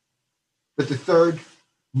 but the 3rd,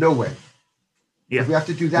 no way. Yeah. If we have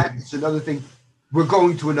to do that, it's another thing. We're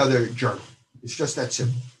going to another journal. It's just that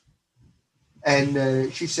simple.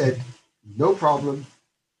 And she said, no problem.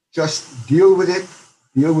 Just deal with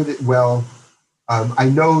it well. I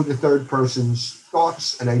know the third person's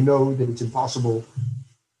thoughts, and I know that it's impossible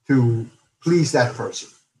to please that person.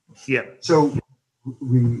 Yeah. So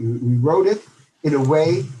we wrote it in a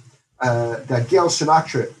way that Gail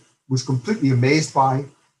Sinatra was completely amazed by,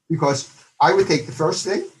 because I would take the first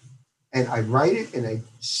thing and I write it and I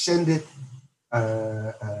send it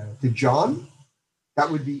to John. That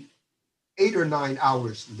would be 8 or 9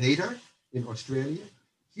 hours later in Australia.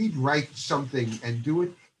 He'd write something and do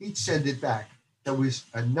it. He'd send it back. That was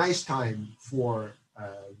a nice time for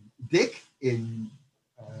Dick in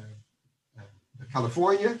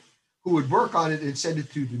California, who would work on it and send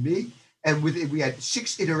it to me. And we had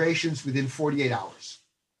 6 iterations within 48 hours.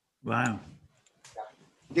 Wow.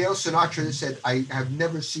 Gail Sinatra said, I have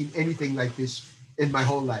never seen anything like this in my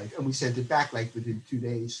whole life. And we sent it back like within 2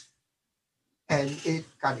 days. And it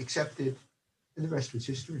got accepted, and the rest was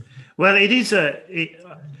history. Well, it is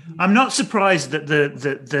I'm not surprised that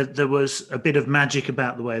there was a bit of magic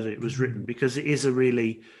about the way that it was written, because it is a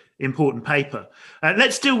really important paper.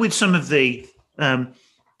 Let's deal with some of the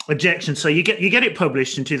objections. So you get it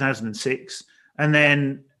published in 2006, and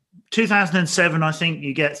then 2007, I think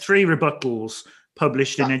you get 3 rebuttals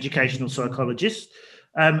published in Educational Psychologist.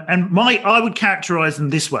 And I would characterize them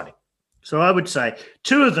this way. So I would say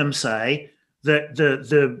 2 of them say that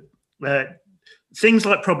the things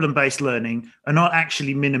like problem-based learning are not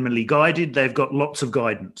actually minimally guided. They've got lots of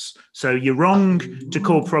guidance. So you're wrong to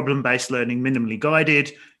call problem-based learning minimally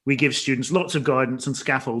guided. We give students lots of guidance and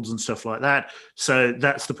scaffolds and stuff like that. So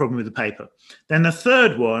that's the problem with the paper. Then the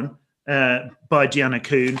third one by Deanna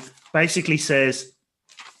Kuhn basically says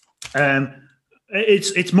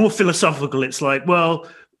it's more philosophical. It's like, well,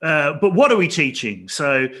 but what are we teaching?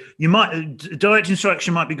 So direct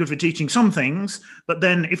instruction might be good for teaching some things, but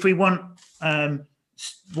then if we want,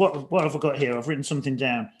 what have I got here? I've written something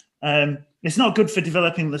down. It's not good for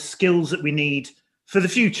developing the skills that we need for the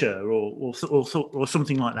future, or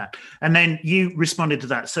something like that. And then you responded to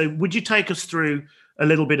that. So would you take us through a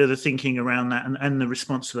little bit of the thinking around that and the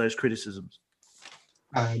response to those criticisms?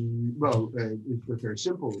 It's very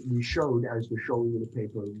simple. We showed, as we're showing in the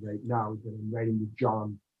paper right now that I'm writing with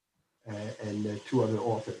John and two other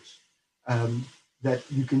authors, that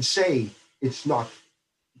you can say it's not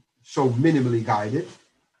so minimally guided.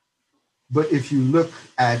 But if you look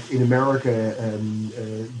at, in America,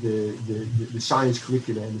 the science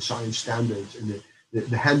curricula and the science standards and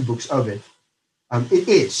the handbooks of it, it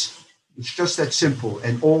is. It's just that simple.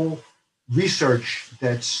 And all research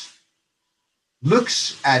that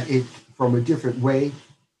looks at it from a different way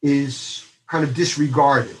is kind of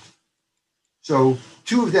disregarded. So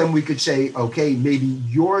two of them we could say, okay, maybe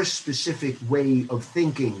your specific way of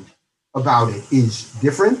thinking about it is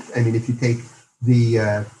different. I mean, if you take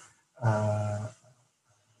the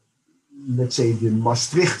let's say the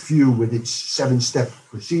Maastricht view with its 7-step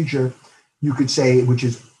procedure, you could say, which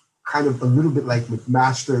is kind of a little bit like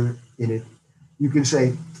McMaster in it, you can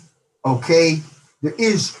say, okay, there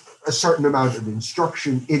is a certain amount of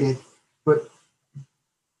instruction in it, but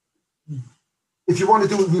if you want to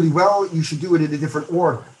do it really well, you should do it in a different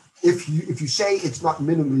order. If you say it's not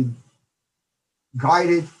minimally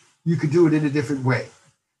guided, you could do it in a different way.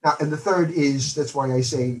 Now, and the third is, that's why I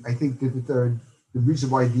say, I think that the reason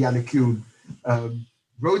why Deanna Kuhn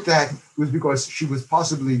wrote that was because she was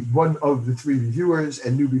possibly one of the 3 reviewers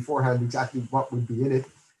and knew beforehand exactly what would be in it.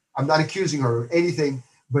 I'm not accusing her of anything,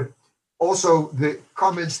 but also the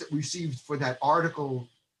comments that we received for that article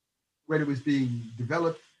when it was being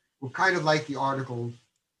developed were kind of like the article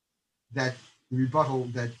the rebuttal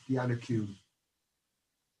that Deanna Kuhn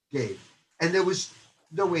gave. And there was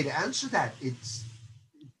no way to answer that. It's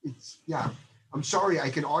I'm sorry, I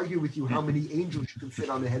can argue with you how many angels you can fit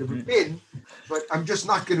on the head of a pin, but I'm just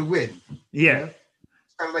not going to win. Yeah. You know?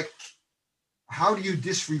 It's kind of like, how do you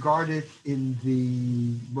disregard it in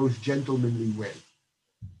the most gentlemanly way?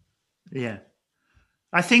 Yeah.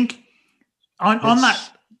 I think on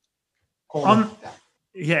that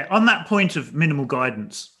point of minimal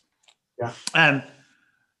guidance. Yeah.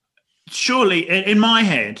 Surely in my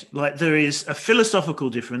head, like, there is a philosophical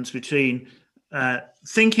difference between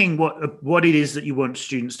thinking what it is that you want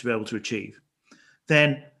students to be able to achieve,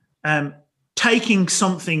 then taking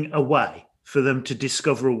something away for them to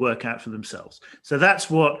discover or work out for themselves. So that's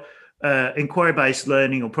what inquiry-based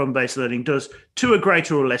learning or problem-based learning does to a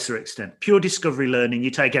greater or lesser extent. Pure discovery learning,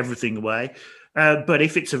 you take everything away. But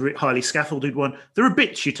if it's a highly scaffolded one, there are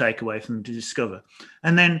bits you take away from them to discover.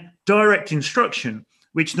 And then direct instruction,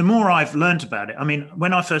 which the more I've learned about it, I mean,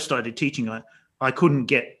 when I first started teaching, I couldn't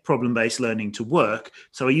get problem-based learning to work.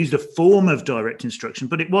 So I used a form of direct instruction,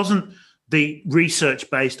 but it wasn't the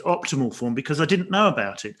research-based optimal form because I didn't know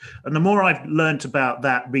about it. And the more I've learned about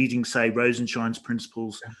that, reading, say, Rosenshine's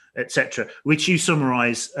principles, etc., which you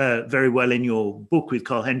summarize very well in your book with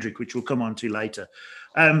Carl Hendrick, which we'll come on to later.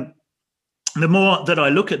 The more that I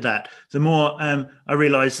look at that, the more I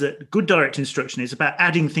realize that good direct instruction is about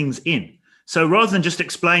adding things in. So rather than just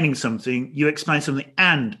explaining something, you explain something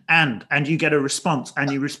and you get a response,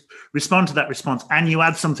 and you respond to that response, and you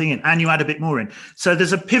add something in, and you add a bit more in. So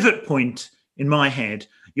there's a pivot point in my head.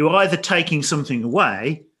 You're either taking something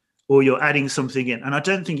away or you're adding something in. And I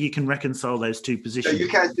don't think you can reconcile those two positions. No, you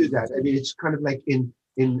can't do that. I mean, it's kind of like in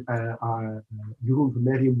Jeroen van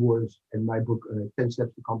Merriambour's and my book, 10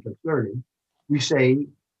 Steps to Complex Learning, we say,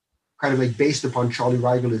 kind of like based upon Charlie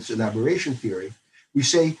Reigelit's elaboration theory, we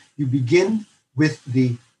say you begin with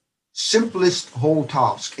the simplest whole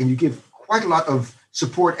task and you give quite a lot of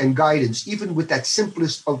support and guidance, even with that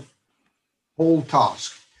simplest of whole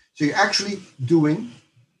task. So you're actually doing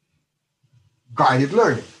guided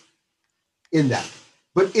learning in that,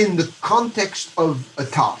 but in the context of a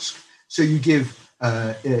task. So you give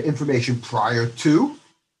information prior to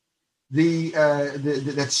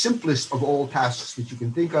that simplest of all tasks that you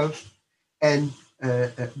can think of, and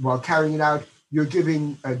while carrying it out, you're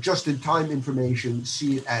giving just-in-time information.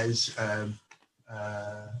 See it as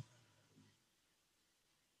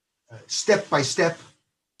step-by-step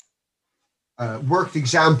worked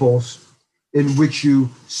examples in which you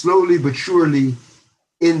slowly but surely,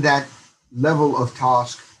 in that level of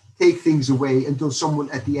task, take things away until someone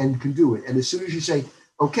at the end can do it. And as soon as you say,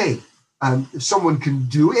 okay, if someone can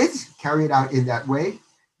do it, carry it out in that way,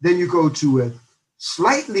 Then you go to a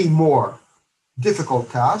slightly more difficult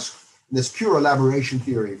task. And that's pure elaboration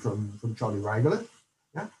theory from Charlie Reigele.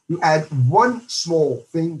 Yeah? You add one small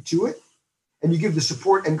thing to it, and you give the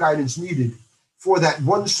support and guidance needed for that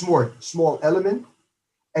one small element,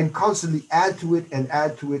 and constantly add to it and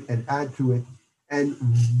add to it and add to it. And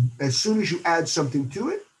as soon as you add something to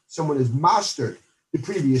it, someone has mastered the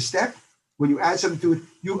previous step. When you add something to it,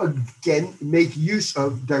 you again make use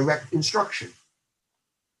of direct instruction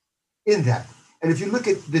in that. And if you look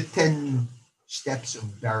at the 10 steps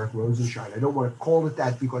of Baruch Rosenshine, I don't want to call it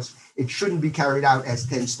that because it shouldn't be carried out as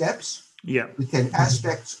 10 steps. Yeah. The 10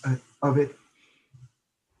 aspects of it.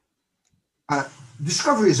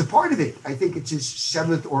 Discovery is a part of it. I think it's his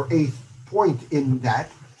 7th or 8th point in that.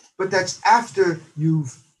 But that's after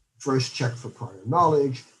you've first checked for prior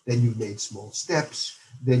knowledge, then you've made small steps,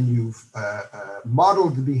 then you've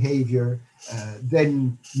modeled the behavior,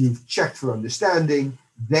 then you've checked for understanding,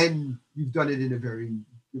 then you've done it in a very,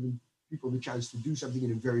 giving people the chance to do something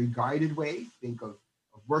in a very guided way. Think of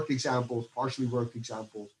worked examples, partially worked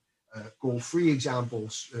examples, goal-free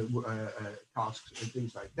examples, tasks, and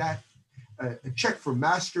things like that. A check for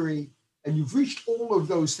mastery, and you've reached all of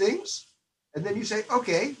those things, and then you say,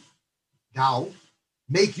 okay, now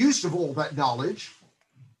make use of all that knowledge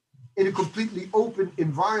in a completely open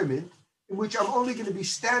environment in which I'm only going to be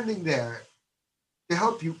standing there to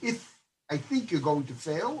help you if I think you're going to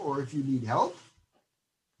fail or if you need help.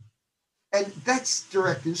 And that's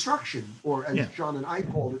direct instruction, or as John and I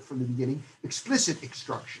called it from the beginning, explicit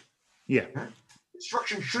instruction. Yeah.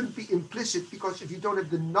 Instruction shouldn't be implicit, because if you don't have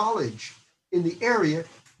the knowledge in the area,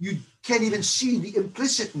 you can't even see the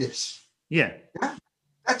implicitness. Yeah.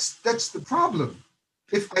 That's the problem.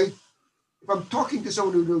 If I'm talking to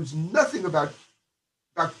someone who knows nothing about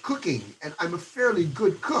cooking, and I'm a fairly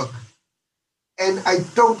good cook, and I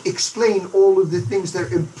don't explain all of the things that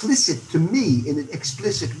are implicit to me in an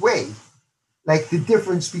explicit way, like the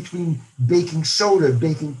difference between baking soda,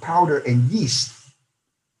 baking powder, and yeast,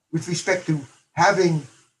 with respect to having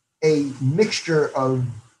a mixture of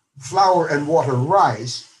flour and water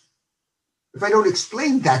rise, if I don't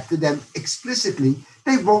explain that to them explicitly,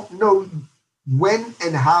 they won't know when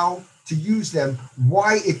and how to use them,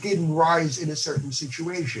 why it didn't rise in a certain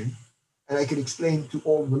situation. And I can explain to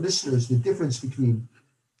all the listeners the difference between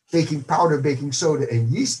baking powder, baking soda, and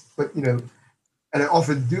yeast. But, and I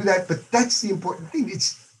often do that, but that's the important thing.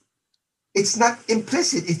 It's not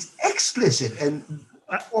implicit, it's explicit. And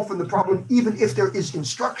often the problem, even if there is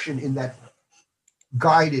instruction in that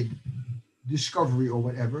guided discovery or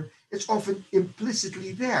whatever, it's often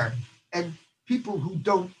implicitly there. And people who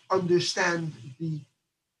don't understand the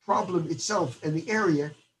problem itself and the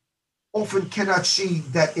area often cannot see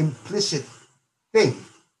that implicit thing.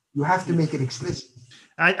 You have to make it explicit.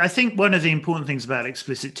 I think one of the important things about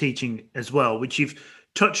explicit teaching as well, which you've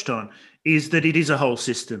touched on, is that it is a whole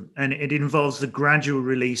system, and it involves the gradual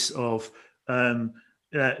release of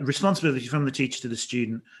responsibility from the teacher to the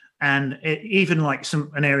student. And even like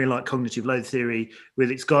an area like cognitive load theory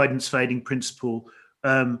with its guidance fading principle,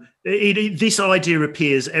 this idea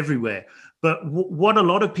appears everywhere. But what a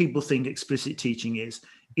lot of people think explicit teaching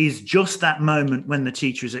is just that moment when the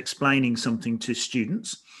teacher is explaining something to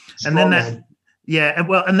students. And then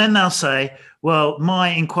and then they'll say, well, my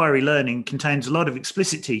inquiry learning contains a lot of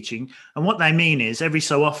explicit teaching. And what they mean is every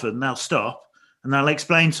so often they'll stop and they'll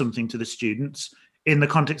explain something to the students in the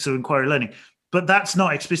context of inquiry learning. But that's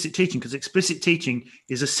not explicit teaching, because explicit teaching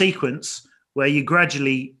is a sequence where you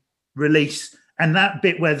gradually release, and that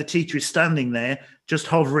bit where the teacher is standing there, just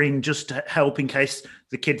hovering, just to help in case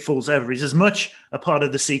the kid falls over, is as much a part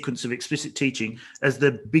of the sequence of explicit teaching as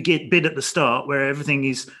the bit at the start where everything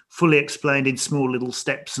is fully explained in small little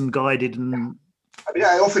steps and guided. And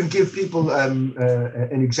I often give people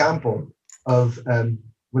an example of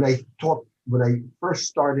when I first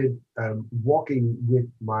started walking with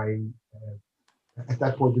my at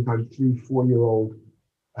that point in time 3-4-year-old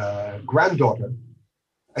granddaughter.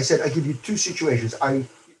 I said, I give you two situations. I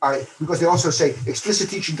because they also say explicit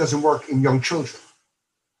teaching doesn't work in young children.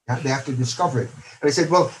 They have to discover it. And I said,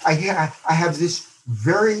 well, I have this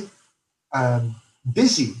very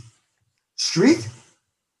busy street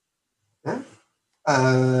in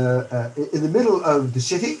the middle of the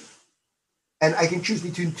city, and I can choose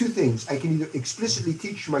between two things. I can either explicitly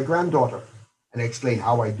teach my granddaughter, and I explain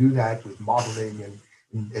how I do that with modeling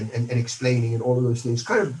and explaining and all of those things,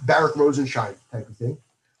 kind of Baruch Rosenshine type of thing.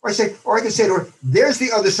 Or I can say to her, there's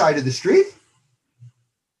the other side of the street.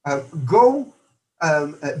 Go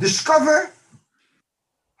discover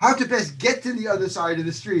how to best get to the other side of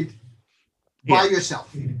the street by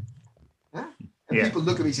yourself. And people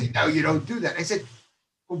look at me and say, no, you don't do that. I said,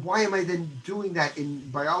 But why am I then doing that in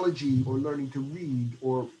biology or learning to read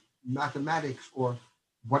or mathematics or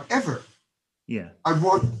whatever? Yeah. I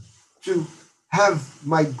want to have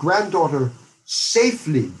my granddaughter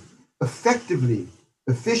safely, effectively,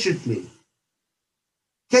 efficiently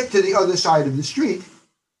get to the other side of the street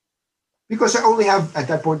because I only have, at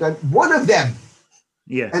that point in time, one of them.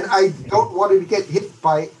 Yeah. And I don't want her to get hit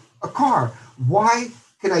by a car. Why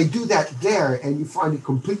can I do that there and you find it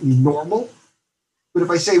completely normal? But if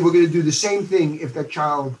I say we're going to do the same thing if that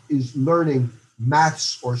child is learning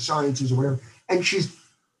maths or sciences or whatever, and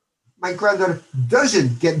my granddaughter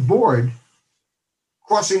doesn't get bored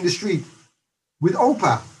crossing the street with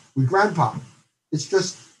Opa, with Grandpa. It's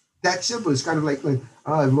just that simple. It's kind of like oh,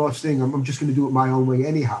 I've lost thing. I'm just going to do it my own way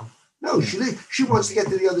anyhow. No, she wants to get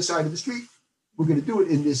to the other side of the street. We're going to do it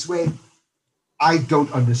in this way. I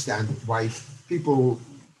don't understand why people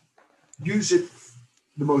use it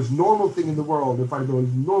the most normal thing in the world and find the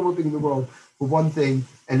most normal thing in the world for one thing.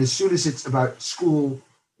 And as soon as it's about school,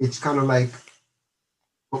 it's kind of like,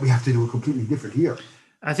 well, we have to do it completely different here.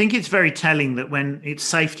 I think it's very telling that when it's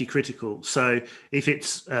safety critical, so if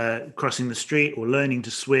it's crossing the street or learning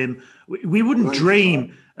to swim, we wouldn't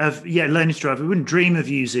dream of, learning to drive, we wouldn't dream of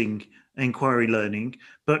using inquiry learning.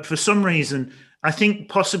 But for some reason, I think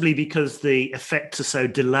possibly because the effects are so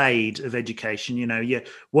delayed of education,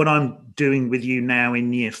 what I'm doing with you now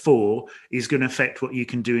in year 4 is going to affect what you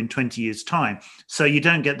can do in 20 years' time. So you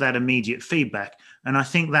don't get that immediate feedback. And I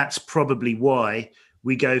think that's probably why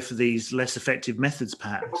we go for these less effective methods,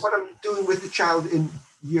 perhaps. But what I'm doing with the child in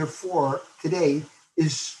year 4 today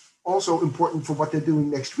is also important for what they're doing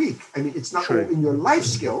next week. I mean, it's not all in your life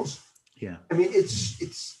skills. Yeah. I mean,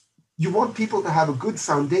 it's you want people to have a good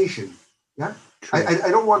foundation. Yeah. I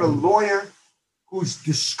don't want a lawyer who's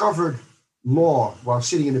discovered law while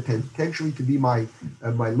sitting in a penitentiary to be my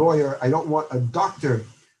lawyer. I don't want a doctor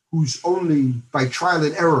who's only by trial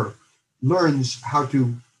and error learns how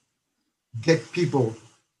to get people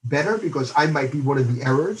better, because I might be one of the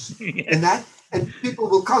errors in that. And people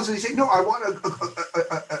will constantly say, no, I want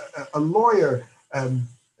a lawyer.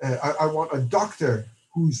 I want a doctor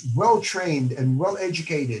who's well-trained and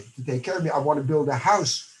well-educated to take care of me. I want to build a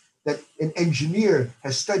house that an engineer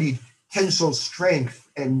has studied tensile strength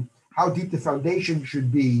and how deep the foundation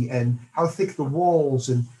should be and how thick the walls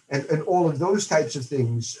and all of those types of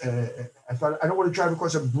things. I thought, I don't want to drive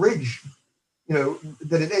across a bridge,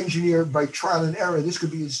 that an engineer by trial and error, this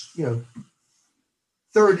could be his,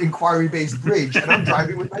 third inquiry-based bridge, and I'm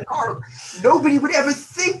driving with my car. Nobody would ever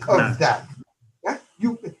think of that. Yeah?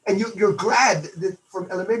 You're glad that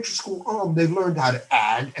from elementary school on, they've learned how to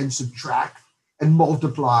add and subtract and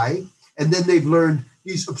multiply, and then they've learned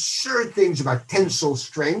these absurd things about tensile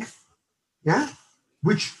strength,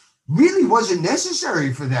 which really wasn't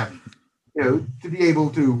necessary for them, to be able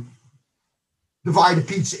to divide a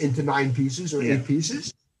pizza into 9 pieces or 8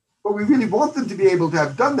 pieces. But we really want them to be able to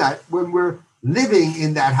have done that when we're living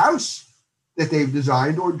in that house that they've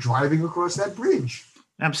designed or driving across that bridge.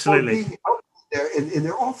 Absolutely. Or being out there in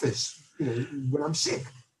their office, when I'm sick.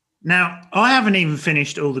 Now, I haven't even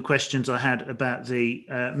finished all the questions I had about the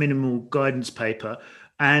minimal guidance paper,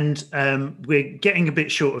 and we're getting a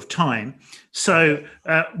bit short of time. So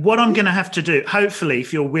what I'm going to have to do, hopefully,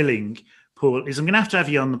 if you're willing, Paul, is I'm going to have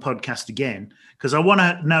you on the podcast again, because I want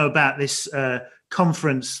to know about this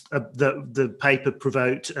conference, the paper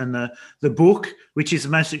provoked, and the book, which is the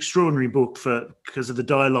most extraordinary book because of the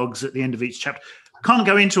dialogues at the end of each chapter. Can't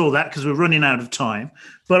go into all that because we're running out of time,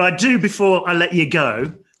 but I do before I let you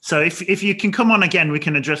go. So if you can come on again, we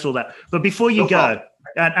can address all that. But before you go,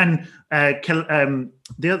 the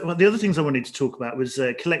other things I wanted to talk about was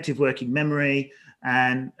collective working memory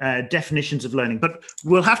and definitions of learning. But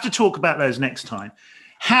we'll have to talk about those next time.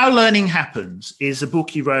 How Learning Happens is a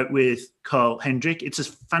book you wrote with Carl Hendrick. It's a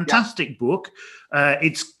fantastic book.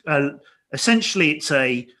 It's essentially,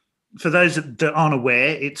 for those that aren't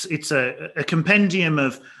aware, it's a compendium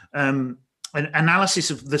of an analysis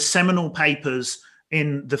of the seminal papers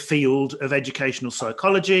in the field of educational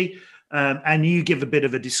psychology, and you give a bit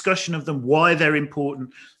of a discussion of them, why they're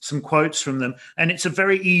important, some quotes from them, and it's a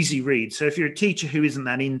very easy read. So if you're a teacher who isn't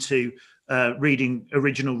that into reading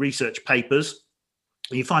original research papers,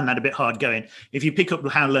 you find that a bit hard going. If you pick up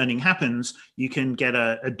How Learning Happens, you can get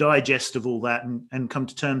a digest of all that and come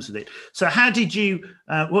to terms with it. So how did you,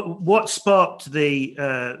 what sparked the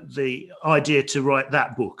idea to write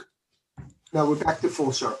that book? Now we're back to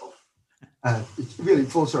full circle. It's really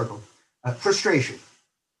full circle. Frustration.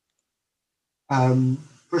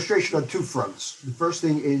 Frustration on 2 fronts. The first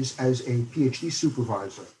thing is, as a PhD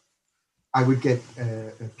supervisor, I would get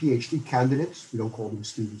PhD candidates. We don't call them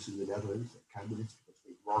students in the Netherlands, they're candidates because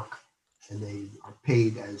they work, and they are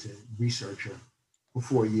paid as a researcher for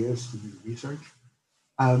 4 years to do research.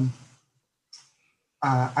 I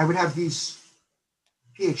would have these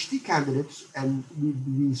PhD candidates, and we'd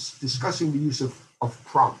be discussing the use of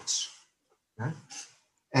prompts. Yeah?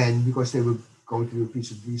 And because they were going to do a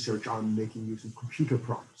piece of research on making use of computer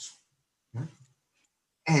prompts. Yeah?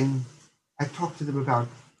 And I talked to them about,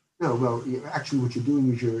 no, well, actually what you're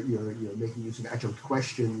doing is you're making use of adjunct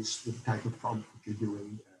questions, the type of prompt that you're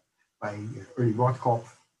doing by Ernie Rothkopf.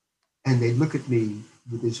 And they look at me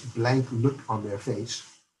with this blank look on their face,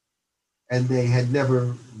 and they had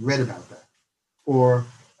never read about that. Or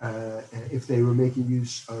if they were making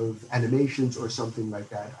use of animations or something like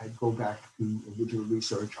that, I'd go back to original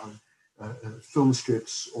research on film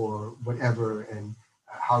strips or whatever, and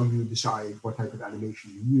how you decide what type of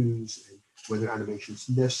animation you use and whether animation is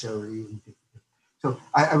necessary. So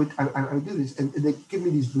I would do this, and they give me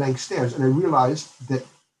these blank stares, and I realized that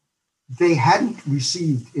they hadn't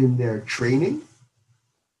received in their training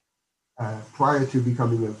prior to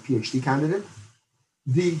becoming a PhD candidate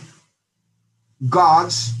the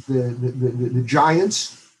gods, the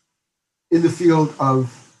giants in the field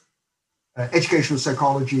of educational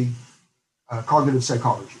psychology, cognitive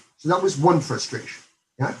psychology. So that was one frustration.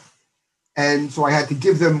 Yeah. And so I had to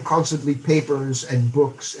give them constantly papers and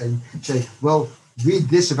books and say, well, read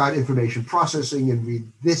this about information processing and read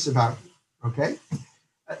this about, okay.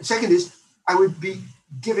 Second is, I would be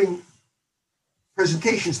giving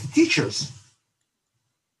presentations to teachers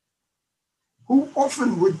who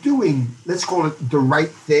often were doing, let's call it the right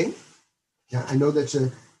thing. Yeah, I know that's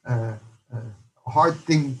a hard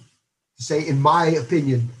thing to say. In my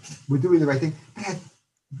opinion, we're doing the right thing, but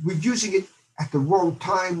we're using it at the wrong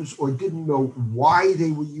times, or didn't know why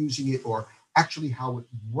they were using it, or actually how it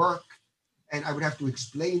worked. And I would have to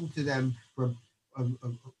explain to them from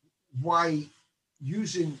why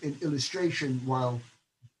using an illustration while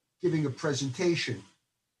giving a presentation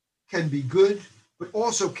can be good, but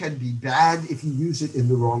also can be bad if you use it in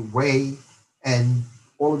the wrong way, and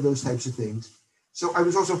all of those types of things. So I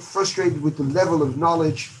was also frustrated with the level of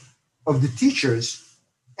knowledge of the teachers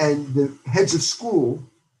and the heads of school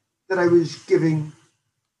that I was giving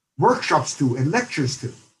workshops to and lectures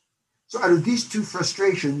to. So out of these two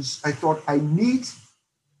frustrations, I thought I need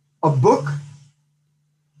a book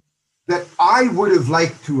that I would have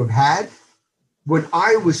liked to have had when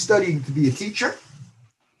I was studying to be a teacher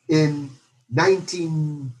in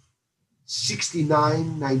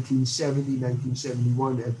 1969, 1970,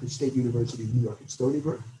 1971 at the State University of New York at Stony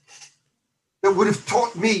Brook, that would have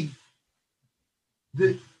taught me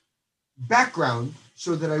the background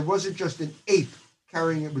so that I wasn't just an ape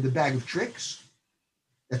carrying it with a bag of tricks.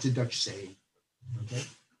 That's a Dutch saying, okay?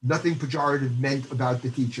 Nothing pejorative meant about the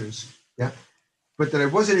teachers, yeah? But that I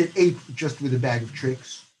wasn't an ape just with a bag of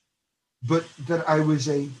tricks, but that I was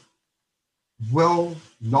a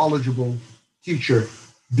knowledgeable teacher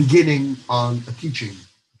beginning on a teaching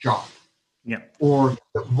job. Yeah. Or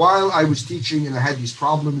that while I was teaching and I had these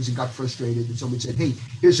problems and got frustrated, and someone said, hey,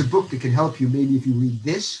 here's a book that can help you. Maybe if you read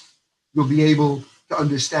this, you'll be able to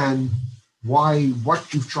understand why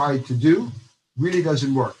what you've tried to do really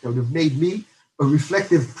doesn't work. That would have made me a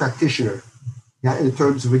reflective practitioner, yeah, in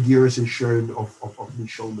terms of a Gieris and Schön of Lee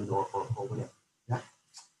Schulman or whatever. Yeah.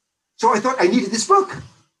 So I thought I needed this book.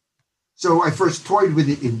 So I first toyed with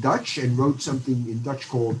it in Dutch and wrote something in Dutch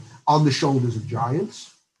called On the Shoulders of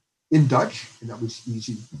Giants in Dutch, and that was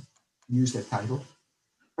easy to use that title.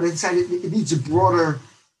 But I decided it needs a broader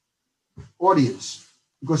audience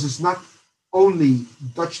because it's not only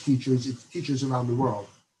Dutch teachers, it's teachers around the world.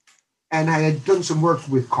 And I had done some work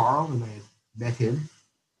with Carl, and I had met him.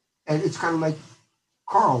 And it's kind of like,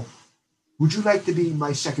 Carl, would you like to be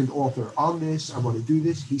my second author on this? I want to do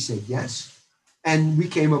this. He said yes. And we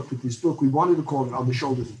came up with this book. We wanted to call it On the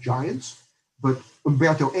Shoulders of Giants, but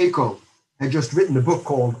Umberto Eco had just written a book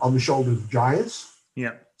called On the Shoulders of Giants.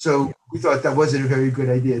 Yeah. So we thought that wasn't a very good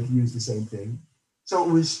idea to use the same thing.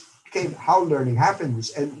 So it became How Learning Happens,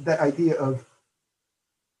 and that idea of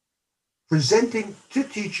presenting to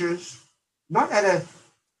teachers, not at a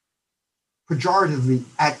pejoratively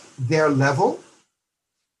at their level,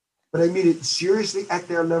 but I mean it seriously at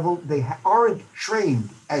their level. They aren't trained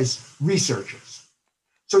as researchers.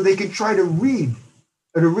 So they can try to read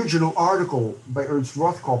an original article by Ernst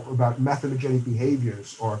Rothkopf about mathemogenic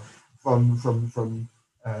behaviors, or from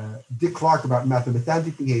Dick Clark about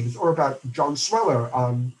mathematic behaviors, or about John Sweller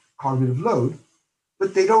on cognitive load,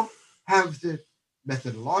 but they don't have the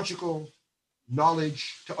methodological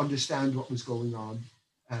knowledge to understand what was going on.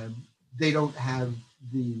 They don't have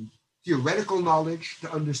the theoretical knowledge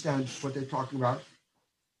to understand what they're talking about.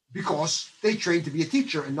 because they trained to be a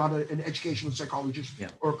teacher and not an educational psychologist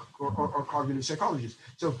or cognitive psychologist.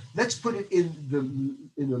 So let's put it in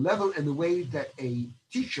the level and the way that a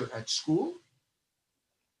teacher at school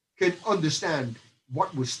can understand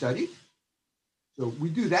what was studied. So we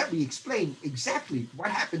do that. We explain exactly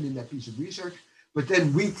what happened in that piece of research, but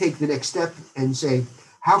then we take the next step and say,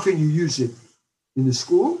 how can you use it in the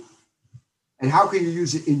school? And how can you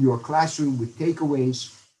use it in your classroom with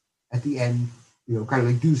takeaways at the end, kind of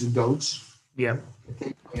like do's and don'ts. Yeah. The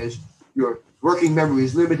takeaway is your working memory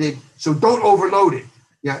is limited, so don't overload it.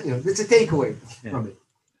 Yeah, that's a takeaway from it.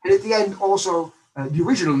 And at the end, also the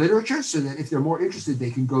original literature, so that if they're more interested,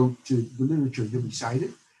 they can go to the literature that we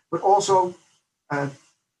cited, but also a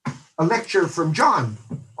lecture from John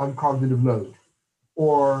on cognitive load,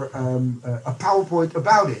 or a PowerPoint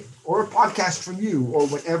about it, or a podcast from you, or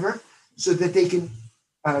whatever, so that they can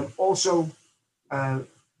also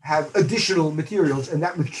have additional materials, and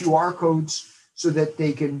that with QR codes, so that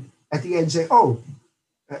they can at the end say, or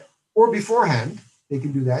beforehand, they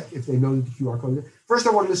can do that if they know the QR code. First,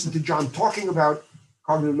 I want to listen to John talking about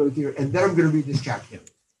cognitive load theory, and then I'm going to read this chapter.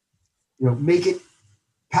 Make it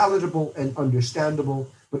palatable and understandable,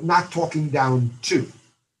 but not talking down to.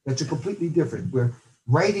 That's a completely different. We're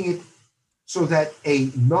writing it so that a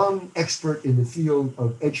non-expert in the field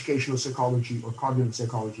of educational psychology or cognitive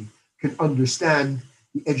psychology can understand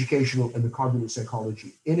the educational and the cognitive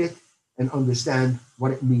psychology in it and understand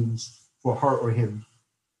what it means for her or him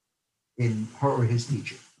in her or his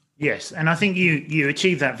teaching. Yes, and I think you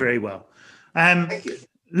achieved that very well. Thank you.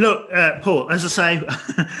 Look, Paul, as I say,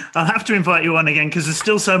 I'll have to invite you on again because there's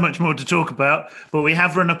still so much more to talk about, but we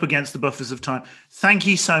have run up against the buffers of time. Thank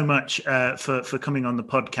you so much for coming on the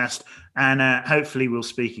podcast, and hopefully we'll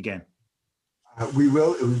speak again. We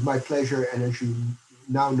will. It was my pleasure, and as you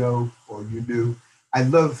now know, or you knew, I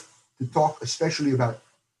love to talk, especially about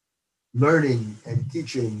learning and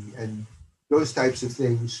teaching and those types of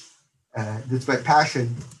things. That's my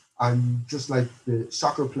passion. I'm just like the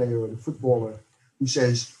soccer player or the footballer who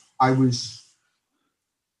says, I was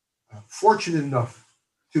fortunate enough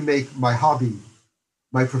to make my hobby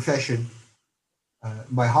my profession.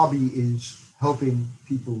 My hobby is helping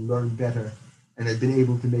people learn better, and I've been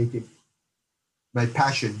able to make it my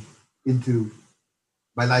passion into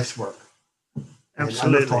my life's work.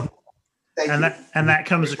 Absolutely. And that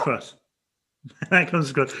comes across. That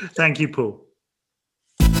comes across. Thank you, Paul.